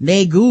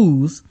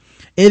 Negus.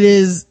 It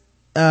is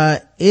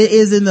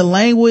in the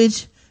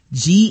language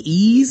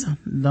Ge'ez.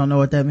 Don't know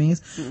what that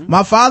means.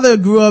 My father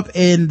grew up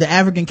in the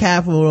African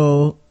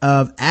capital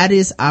of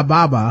Addis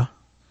Ababa.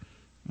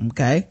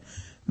 Okay.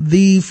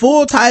 The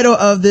full title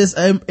of this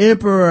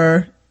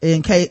emperor,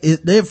 in case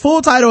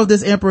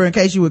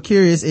you were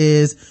curious,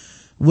 is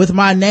with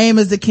my name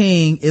as the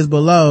king is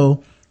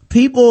below.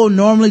 People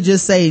normally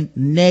just say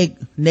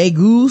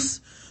negus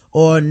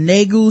or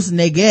negus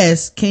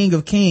neges, king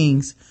of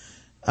kings.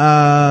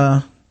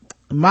 My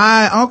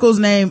uncle's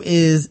name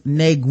is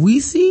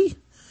Neguisi,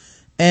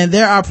 and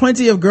there are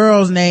plenty of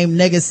girls named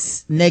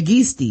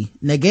Negesti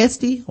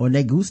or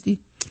Negusti.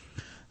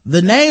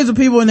 The names of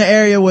people in the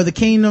area where the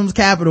kingdom's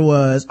capital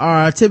was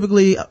are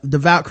typically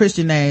devout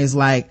Christian names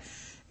like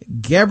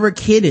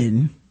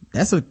Gebrekidden.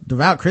 That's a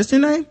devout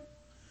Christian name?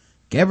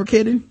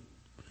 Gebrekidden?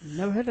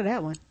 Never heard of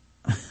that one.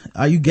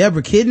 Are you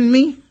kidding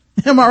me?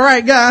 Am I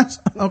right, guys?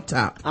 Up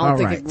top. I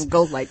don't think it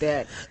goes like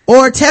that.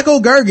 Or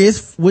Tekel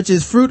Gurgis, which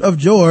is fruit of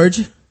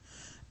George.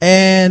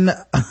 And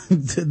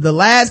the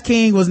last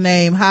king was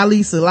named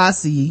Haile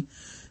Selassie,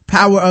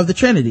 power of the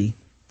Trinity.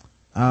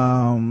 So,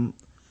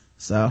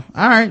 all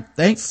right.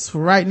 Thanks for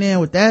writing in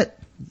with that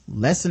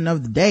lesson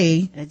of the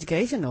day.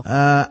 Educational.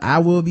 I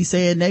will be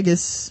saying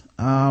negus,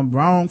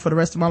 wrong for the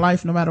rest of my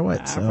life, no matter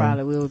what. I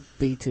probably will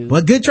be too.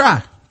 But good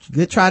try.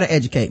 Good try to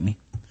educate me.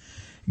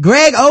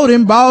 Greg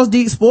Oden, Balls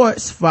Deep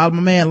Sports, follow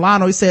my man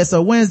Lionel. He said,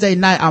 so Wednesday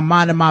night I'm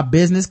minding my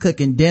business,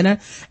 cooking dinner,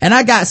 and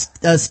I got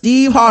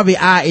Steve Harvey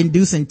eye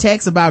inducing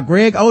text about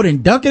Greg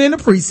Oden dunking in the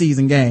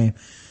preseason game.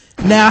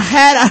 Now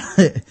had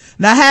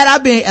I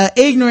been an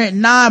ignorant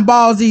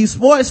non-Balls Deep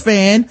Sports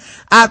fan,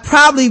 I'd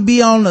probably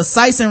be on the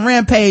Sison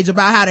rampage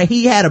about how the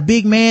Heat had a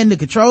big man to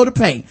control the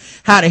paint,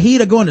 how the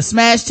Heat are going to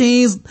smash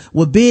teams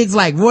with bigs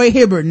like Roy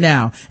Hibbert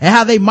now, and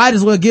how they might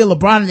as well give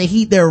LeBron and the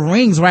Heat their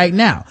rings right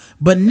now.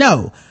 But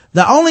no.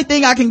 The only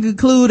thing I can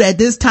conclude at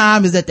this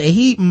time is that the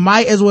Heat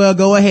might as well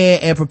go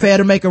ahead and prepare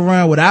to make a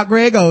run without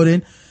Greg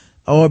Oden,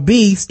 or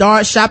B,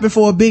 start shopping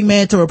for a big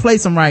man to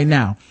replace him right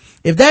now.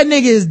 If that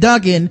nigga is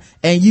dunking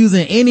and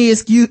using any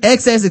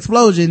excess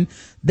explosion,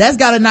 that's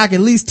gotta knock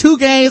at least 2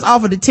 games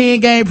off of the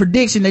 10-game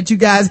prediction that you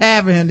guys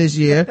have for him this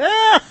year.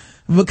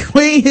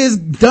 Between his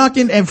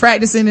dunking and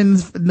practicing in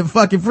the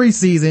fucking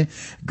preseason,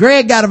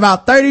 Greg got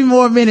about 30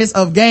 more minutes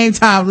of game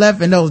time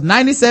left in those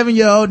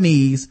 97-year-old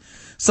knees.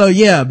 So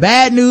yeah,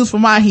 bad news for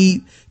my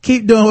Heat.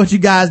 Keep doing what you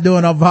guys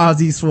doing on Balls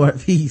Deep Sport.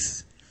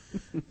 Peace.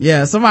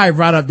 Yeah, somebody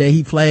brought up that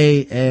he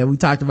played and we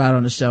talked about it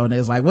on the show and they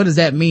was like, what does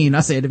that mean?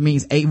 I said it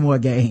means 8 more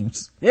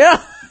games. Yeah.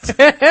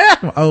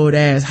 Old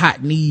ass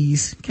hot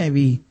knees. Can't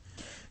be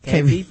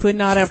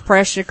putting all that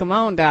pressure. Come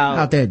on, dog.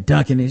 Out there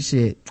dunking and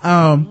shit.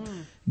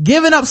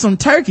 Giving up some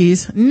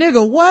turkeys.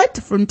 Nigga, what?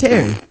 From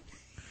Terry.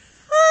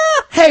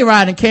 Hey,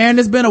 Rod and Karen,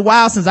 it's been a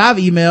while since I've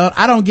emailed.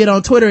 I don't get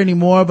on Twitter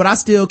anymore, but I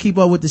still keep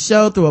up with the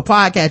show through a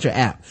podcatcher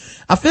app.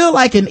 I feel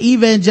like an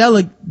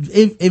evangelist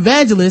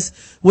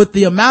with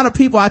the amount of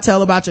people I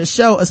tell about your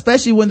show,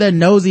 especially when their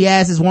nosy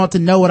asses want to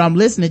know what I'm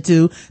listening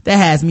to. That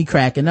has me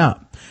cracking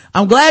up.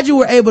 I'm glad you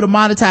were able to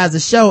monetize the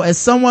show. As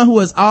someone who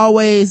has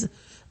always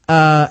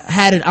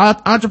had an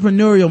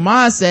entrepreneurial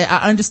mindset,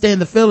 I understand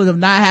the feeling of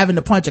not having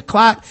to punch a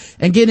clock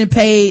and getting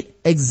paid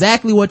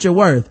exactly what you're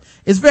worth.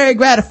 It's very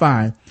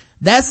gratifying.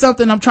 That's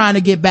something I'm trying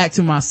to get back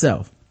to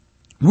myself.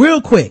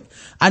 Real quick,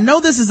 I know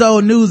this is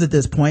old news at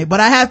this point,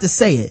 but I have to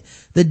say it.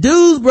 The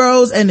Dudes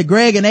Bros and the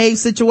Greg and Abe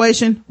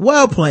situation,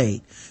 well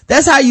played.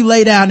 That's how you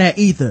lay down that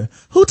ether.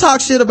 Who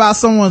talks shit about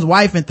someone's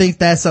wife and thinks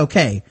that's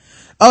okay?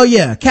 Oh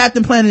yeah,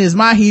 Captain Planet is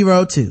my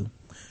hero too.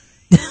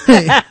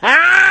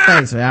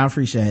 Thanks, man. I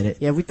appreciate it.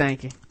 Yeah, we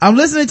thank you. I'm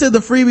listening to the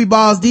Freebie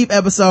Balls Deep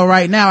episode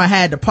right now. I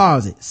had to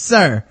pause it.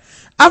 Sir,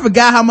 I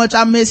forgot how much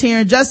I miss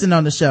hearing Justin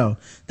on the show.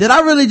 Did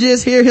I really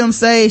just hear him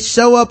say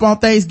show up on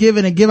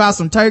Thanksgiving and give out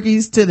some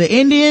turkeys to the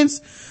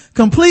Indians?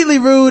 Completely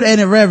rude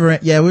and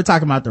irreverent. Yeah, we were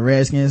talking about the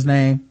Redskins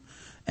name,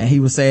 and he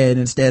was saying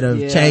instead of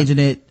changing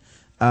it,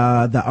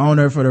 the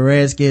owner for the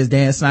Redskins,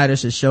 Dan Snyder,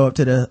 should show up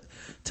to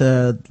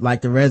the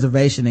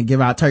reservation and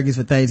give out turkeys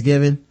for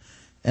Thanksgiving.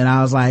 And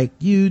I was like,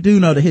 you do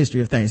know the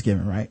history of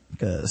Thanksgiving, right?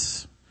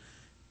 Because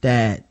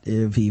that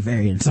would be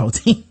very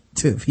insulting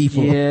to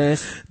people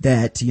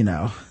that,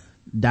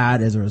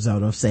 died as a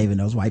result of saving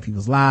those white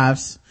people's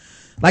lives.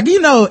 Like,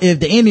 if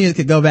the Indians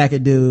could go back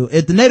and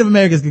if the Native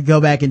Americans could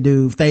go back and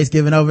do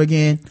Thanksgiving over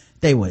again,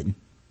 they wouldn't.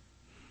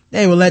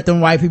 They would let them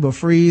white people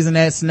freeze in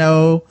that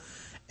snow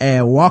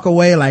and walk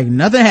away like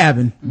nothing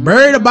happened.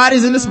 Bury the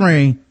bodies in the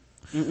spring.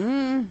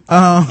 And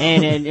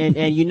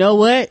you know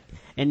what?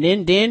 And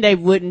then they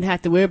wouldn't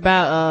have to worry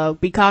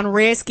about, be calling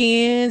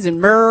Redskins and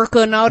America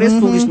and all this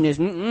foolishness.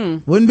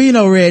 Wouldn't be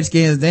no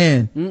Redskins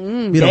then.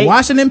 Be the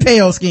Washington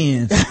Pale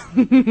Skins.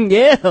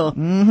 Yeah.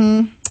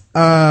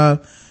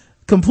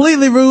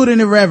 Completely rude and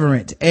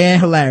irreverent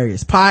and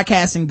hilarious.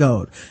 Podcasting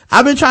gold.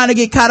 I've been trying to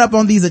get caught up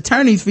on these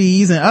attorney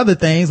fees and other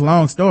things.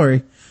 Long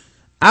story.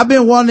 I've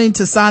been wanting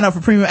to sign up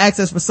for premium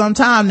access for some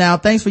time now.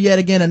 Thanks for yet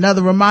again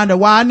another reminder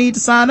why I need to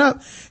sign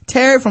up.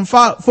 Terry from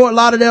Fort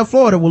Lauderdale,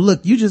 Florida. Well,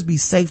 look, you just be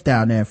safe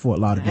down there in Fort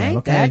Lauderdale,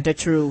 okay? Ain't that the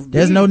truth?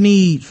 There's no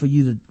need for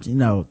you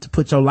to, to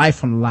put your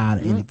life on the line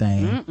or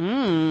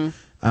anything.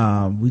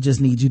 We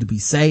just need you to be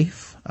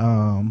safe.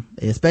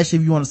 Especially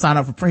if you want to sign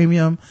up for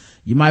premium,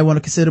 you might want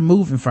to consider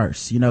moving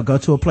first. Go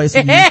to a place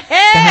where you can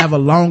have a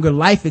longer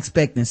life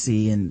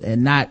expectancy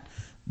and not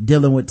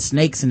dealing with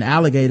snakes and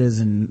alligators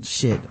and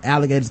shit.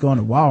 Alligators going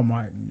to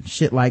Walmart and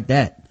shit like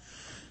that.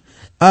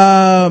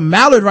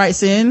 Mallard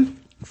writes in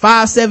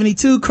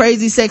 572,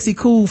 crazy, sexy,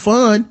 cool,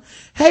 fun.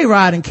 Hey,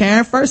 Rod and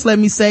Karen. First, let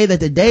me say that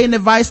the dating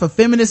advice for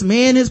feminist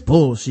men is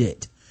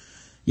bullshit.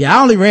 Yeah,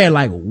 I only read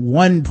like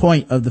one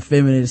point of the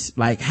feminist,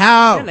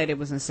 how that lady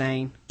was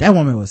insane. That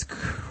woman was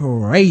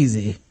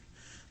crazy.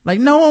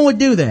 No one would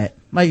do that.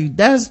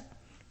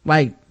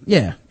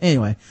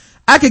 Anyway,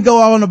 I could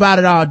go on about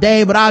it all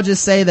day, but I'll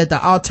just say that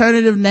the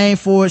alternative name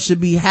for it should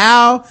be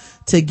how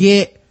to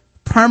get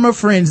perma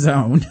friend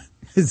zoned.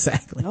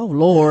 Exactly. Oh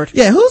Lord.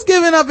 Yeah, who's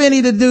giving up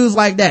any to dudes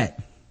like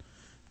that?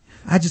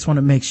 I just want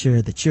to make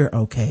sure that you're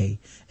okay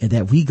and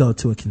that we go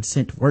to a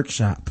consent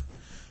workshop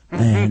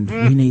and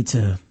we need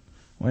to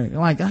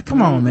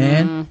come on,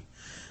 man.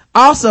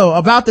 Also,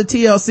 about the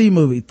TLC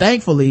movie,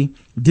 thankfully,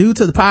 due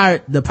to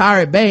the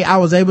Pirate Bay, I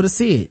was able to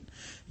see it.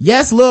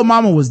 Yes, Lil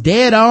Mama was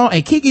dead on,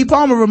 and Keke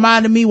Palmer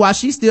reminded me why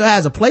she still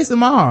has a place in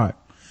my heart.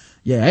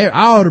 Yeah,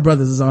 all the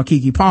brothers is on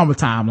Keke Palmer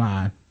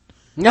timeline.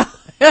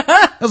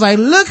 I was like,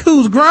 look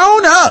who's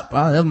grown up.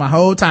 Oh, that's my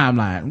whole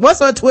timeline. What's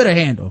her Twitter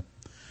handle?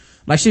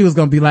 Like she was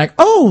gonna be like,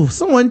 oh,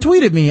 someone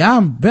tweeted me, I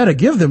better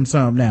give them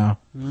some now.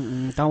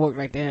 Don't work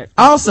like that.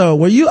 Also,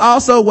 were you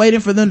also waiting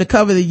for them to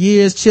cover the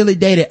years Chili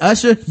dated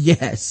Usher?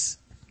 Yes.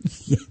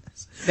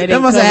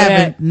 That must have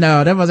happened.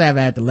 No, that must have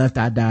after Left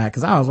Eye died,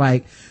 because I was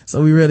like,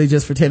 so we really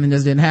just pretending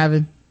this didn't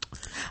happen?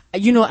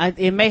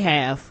 It may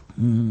have.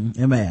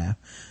 It may have.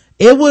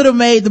 It would have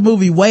made the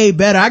movie way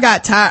better. I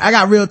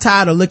got real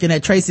tired of looking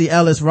at Tracy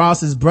Ellis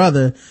Ross's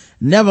brother.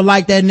 Never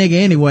liked that nigga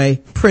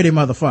anyway. Pretty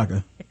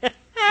motherfucker.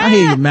 I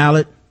hear you,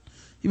 Mallet.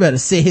 You better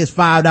sit his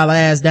 $5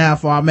 ass down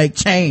before I make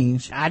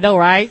change. I know,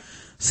 right?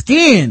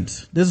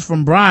 Skins. This is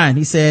from Brian.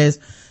 He says,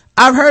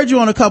 I've heard you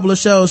on a couple of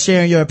shows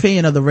sharing your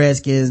opinion of the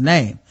Redskins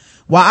name.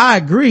 While I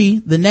agree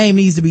the name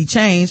needs to be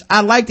changed,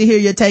 I'd like to hear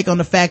your take on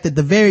the fact that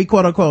the very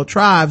quote-unquote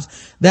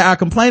tribes that are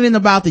complaining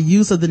about the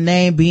use of the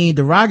name being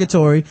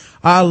derogatory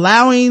are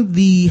allowing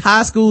the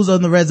high schools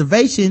on the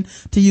reservation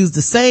to use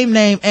the same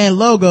name and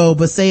logo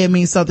but say it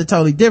means something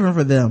totally different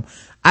for them.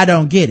 I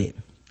don't get it.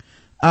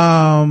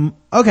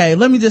 Okay,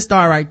 let me just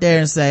start right there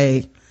and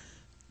say,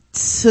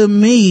 to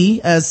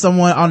me, as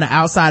someone on the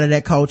outside of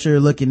that culture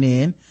looking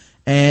in,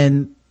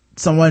 and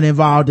someone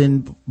involved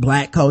in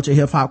black culture,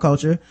 hip-hop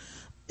culture,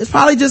 it's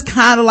probably just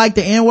kind of like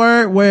the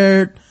N-word,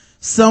 where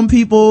some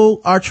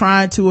people are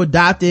trying to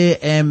adopt it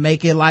and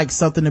make it like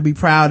something to be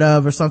proud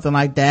of or something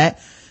like that.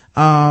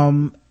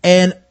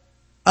 And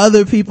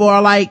other people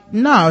are like,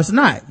 no, it's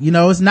not.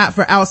 It's not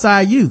for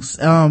outside use.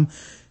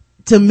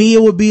 To me,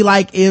 it would be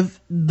like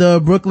if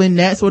the Brooklyn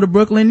Nets were the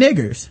Brooklyn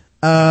Niggers.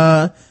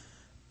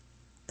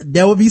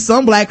 There would be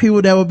some black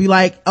people that would be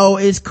like, oh,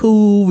 it's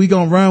cool, we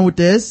gonna run with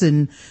this,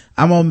 and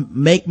I'm gonna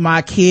make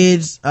my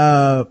kids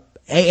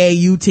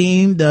AAU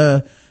team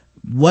the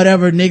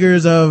whatever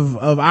niggers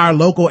of our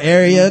local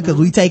area, because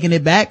we taking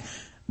it back.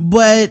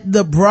 But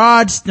the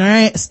broad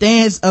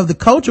stance of the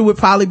culture would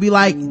probably be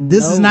like,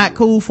 this is not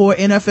cool for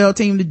an NFL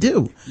team to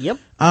do. Yep.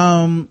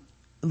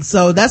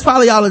 So that's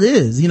probably all it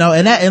is,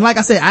 and like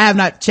I said, I have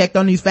not checked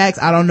on these facts.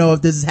 I don't know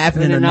if this is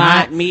happening or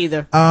not. Me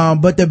either.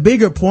 But the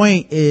bigger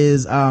point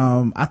is,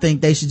 I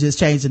think they should just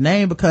change the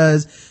name,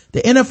 because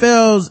the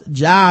NFL's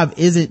job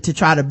isn't to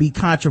try to be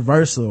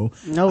controversial.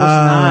 No, it's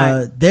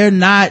not. They're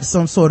not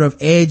some sort of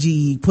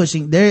edgy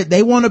pushing.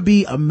 They want to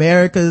be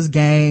America's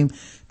game.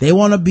 They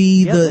want to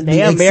be the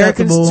Americans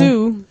acceptable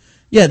too.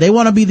 Yeah, they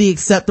want to be the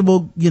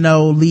acceptable,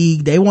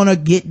 league. They want to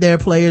get their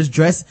players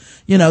dressed.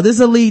 This is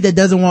a league that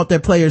doesn't want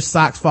their players'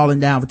 socks falling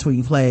down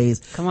between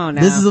plays. Come on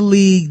now. This is a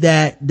league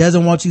that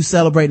doesn't want you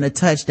celebrating a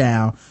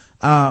touchdown.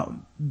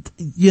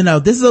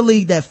 This is a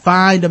league that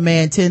fined a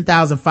man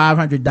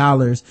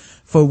 $10,500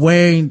 for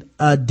wearing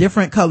a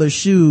different color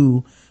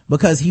shoe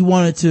because he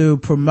wanted to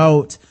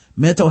promote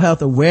Mental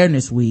Health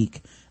Awareness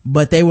Week.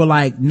 But they were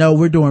like, no,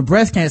 we're doing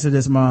breast cancer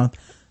this month,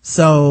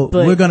 so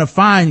we're gonna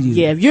fine you.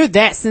 Yeah, if you're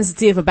that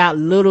sensitive about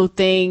little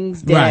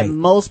things that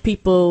most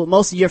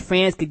of your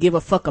friends could give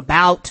a fuck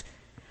about,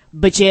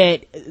 but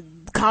yet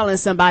calling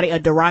somebody a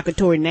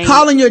derogatory name,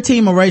 calling your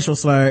team a racial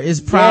slur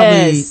is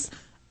probably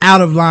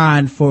out of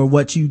line for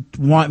what you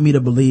want me to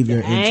believe you're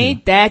into.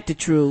 Ain't that the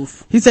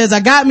truth? He says,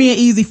 I got me an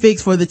easy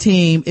fix for the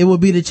team. It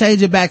would be to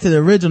change it back to the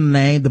original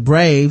name, the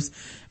Braves,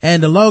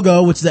 and the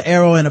logo, which is an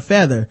arrow and a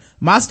feather.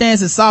 My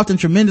stance has softened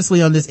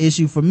tremendously on this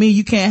issue. For me,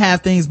 you can't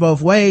have things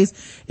both ways.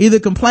 Either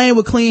complain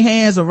with clean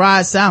hands or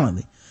ride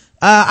silently.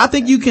 I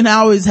think you can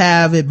always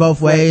have it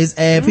both ways,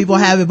 and people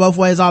have it both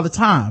ways all the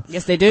time.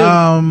 Yes, they do.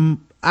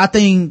 I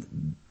think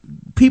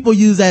people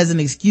use that as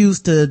an excuse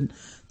to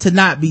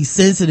not be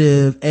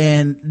sensitive,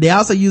 and they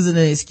also use it as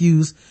an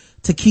excuse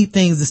to keep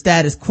things the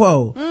status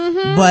quo.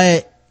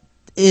 But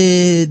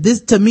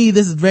this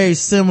is very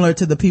similar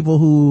to the people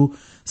who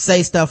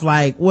say stuff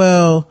like,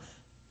 well,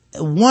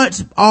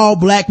 once all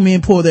black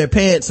men pull their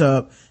pants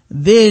up,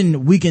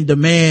 then we can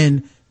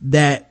demand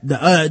that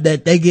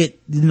that they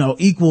get,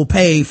 equal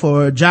pay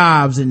for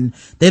jobs and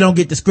they don't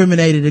get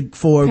discriminated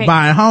for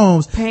buying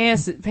homes.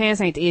 Pants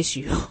ain't the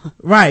issue.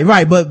 Right.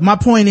 But my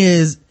point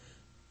is,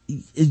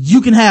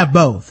 you can have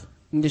both.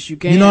 Yes, you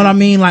can. You know what I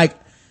mean? Like,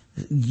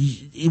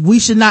 we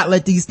should not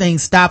let these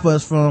things stop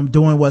us from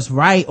doing what's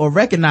right or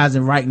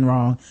recognizing right and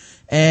wrong.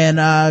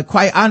 And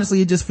quite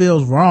honestly, it just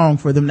feels wrong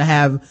for them to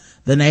have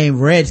the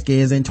name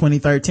Redskins in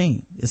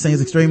 2013. It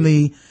seems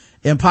extremely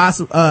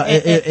impossible,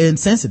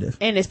 insensitive.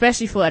 And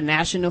especially for a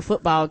national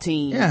football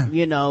team.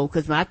 Yeah.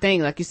 Cause my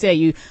thing, like you said,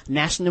 you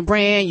national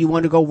brand, you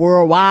want to go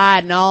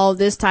worldwide and all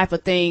this type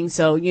of thing.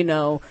 So,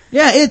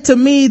 Yeah, to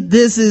me,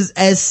 this is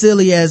as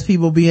silly as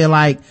people being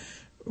like,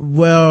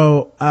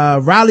 well,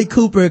 Riley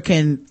Cooper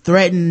can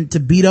threaten to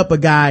beat up a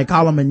guy,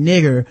 call him a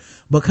nigger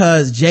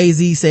because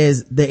Jay-Z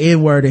says the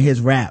N-word in his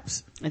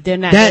raps.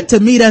 To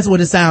me, that's what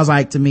it sounds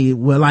like to me.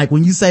 Well, like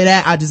when you say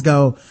that, I just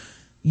go,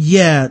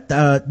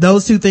 yeah,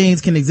 those two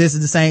things can exist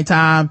at the same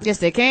time. Yes,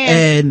 they can.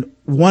 And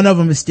one of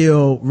them is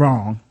still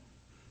wrong.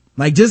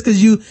 Like just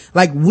cause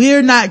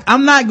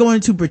I'm not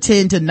going to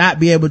pretend to not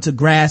be able to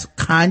grasp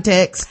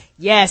context.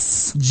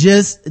 Yes.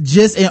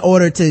 Just in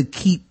order to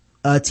keep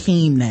a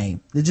team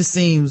name. It just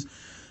seems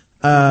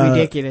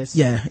ridiculous.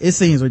 Yeah, it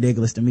seems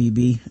ridiculous to me,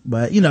 B.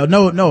 But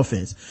no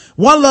offense.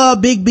 One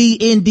love, Big B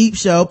in Deep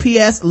Show.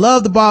 P.S.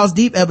 Love the Balls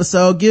Deep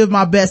episode. Give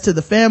my best to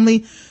the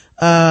family.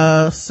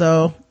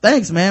 So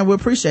thanks, man. We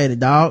appreciate it,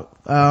 dog.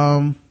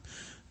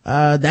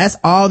 That's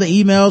all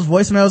the emails,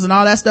 voicemails, and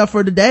all that stuff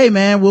for today,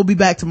 man. We'll be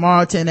back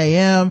tomorrow, 10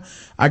 a.m.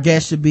 Our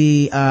guest should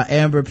be,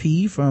 Amber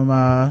P from,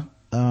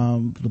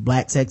 the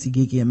Black Sexy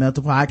Geeky and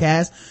Mental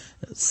podcast.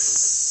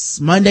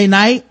 Monday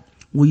night,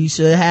 we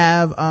should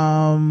have,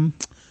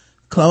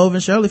 Clove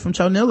and Shirley from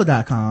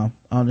chonilla.com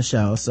on the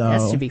show. So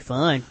that should be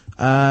fun.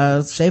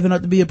 Shaping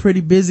up to be a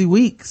pretty busy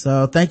week.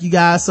 So thank you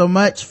guys so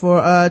much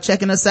for,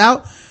 checking us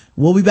out.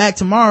 We'll be back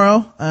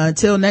tomorrow.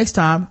 Until next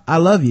time, I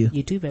love you.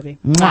 You too, baby.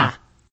 Mwah.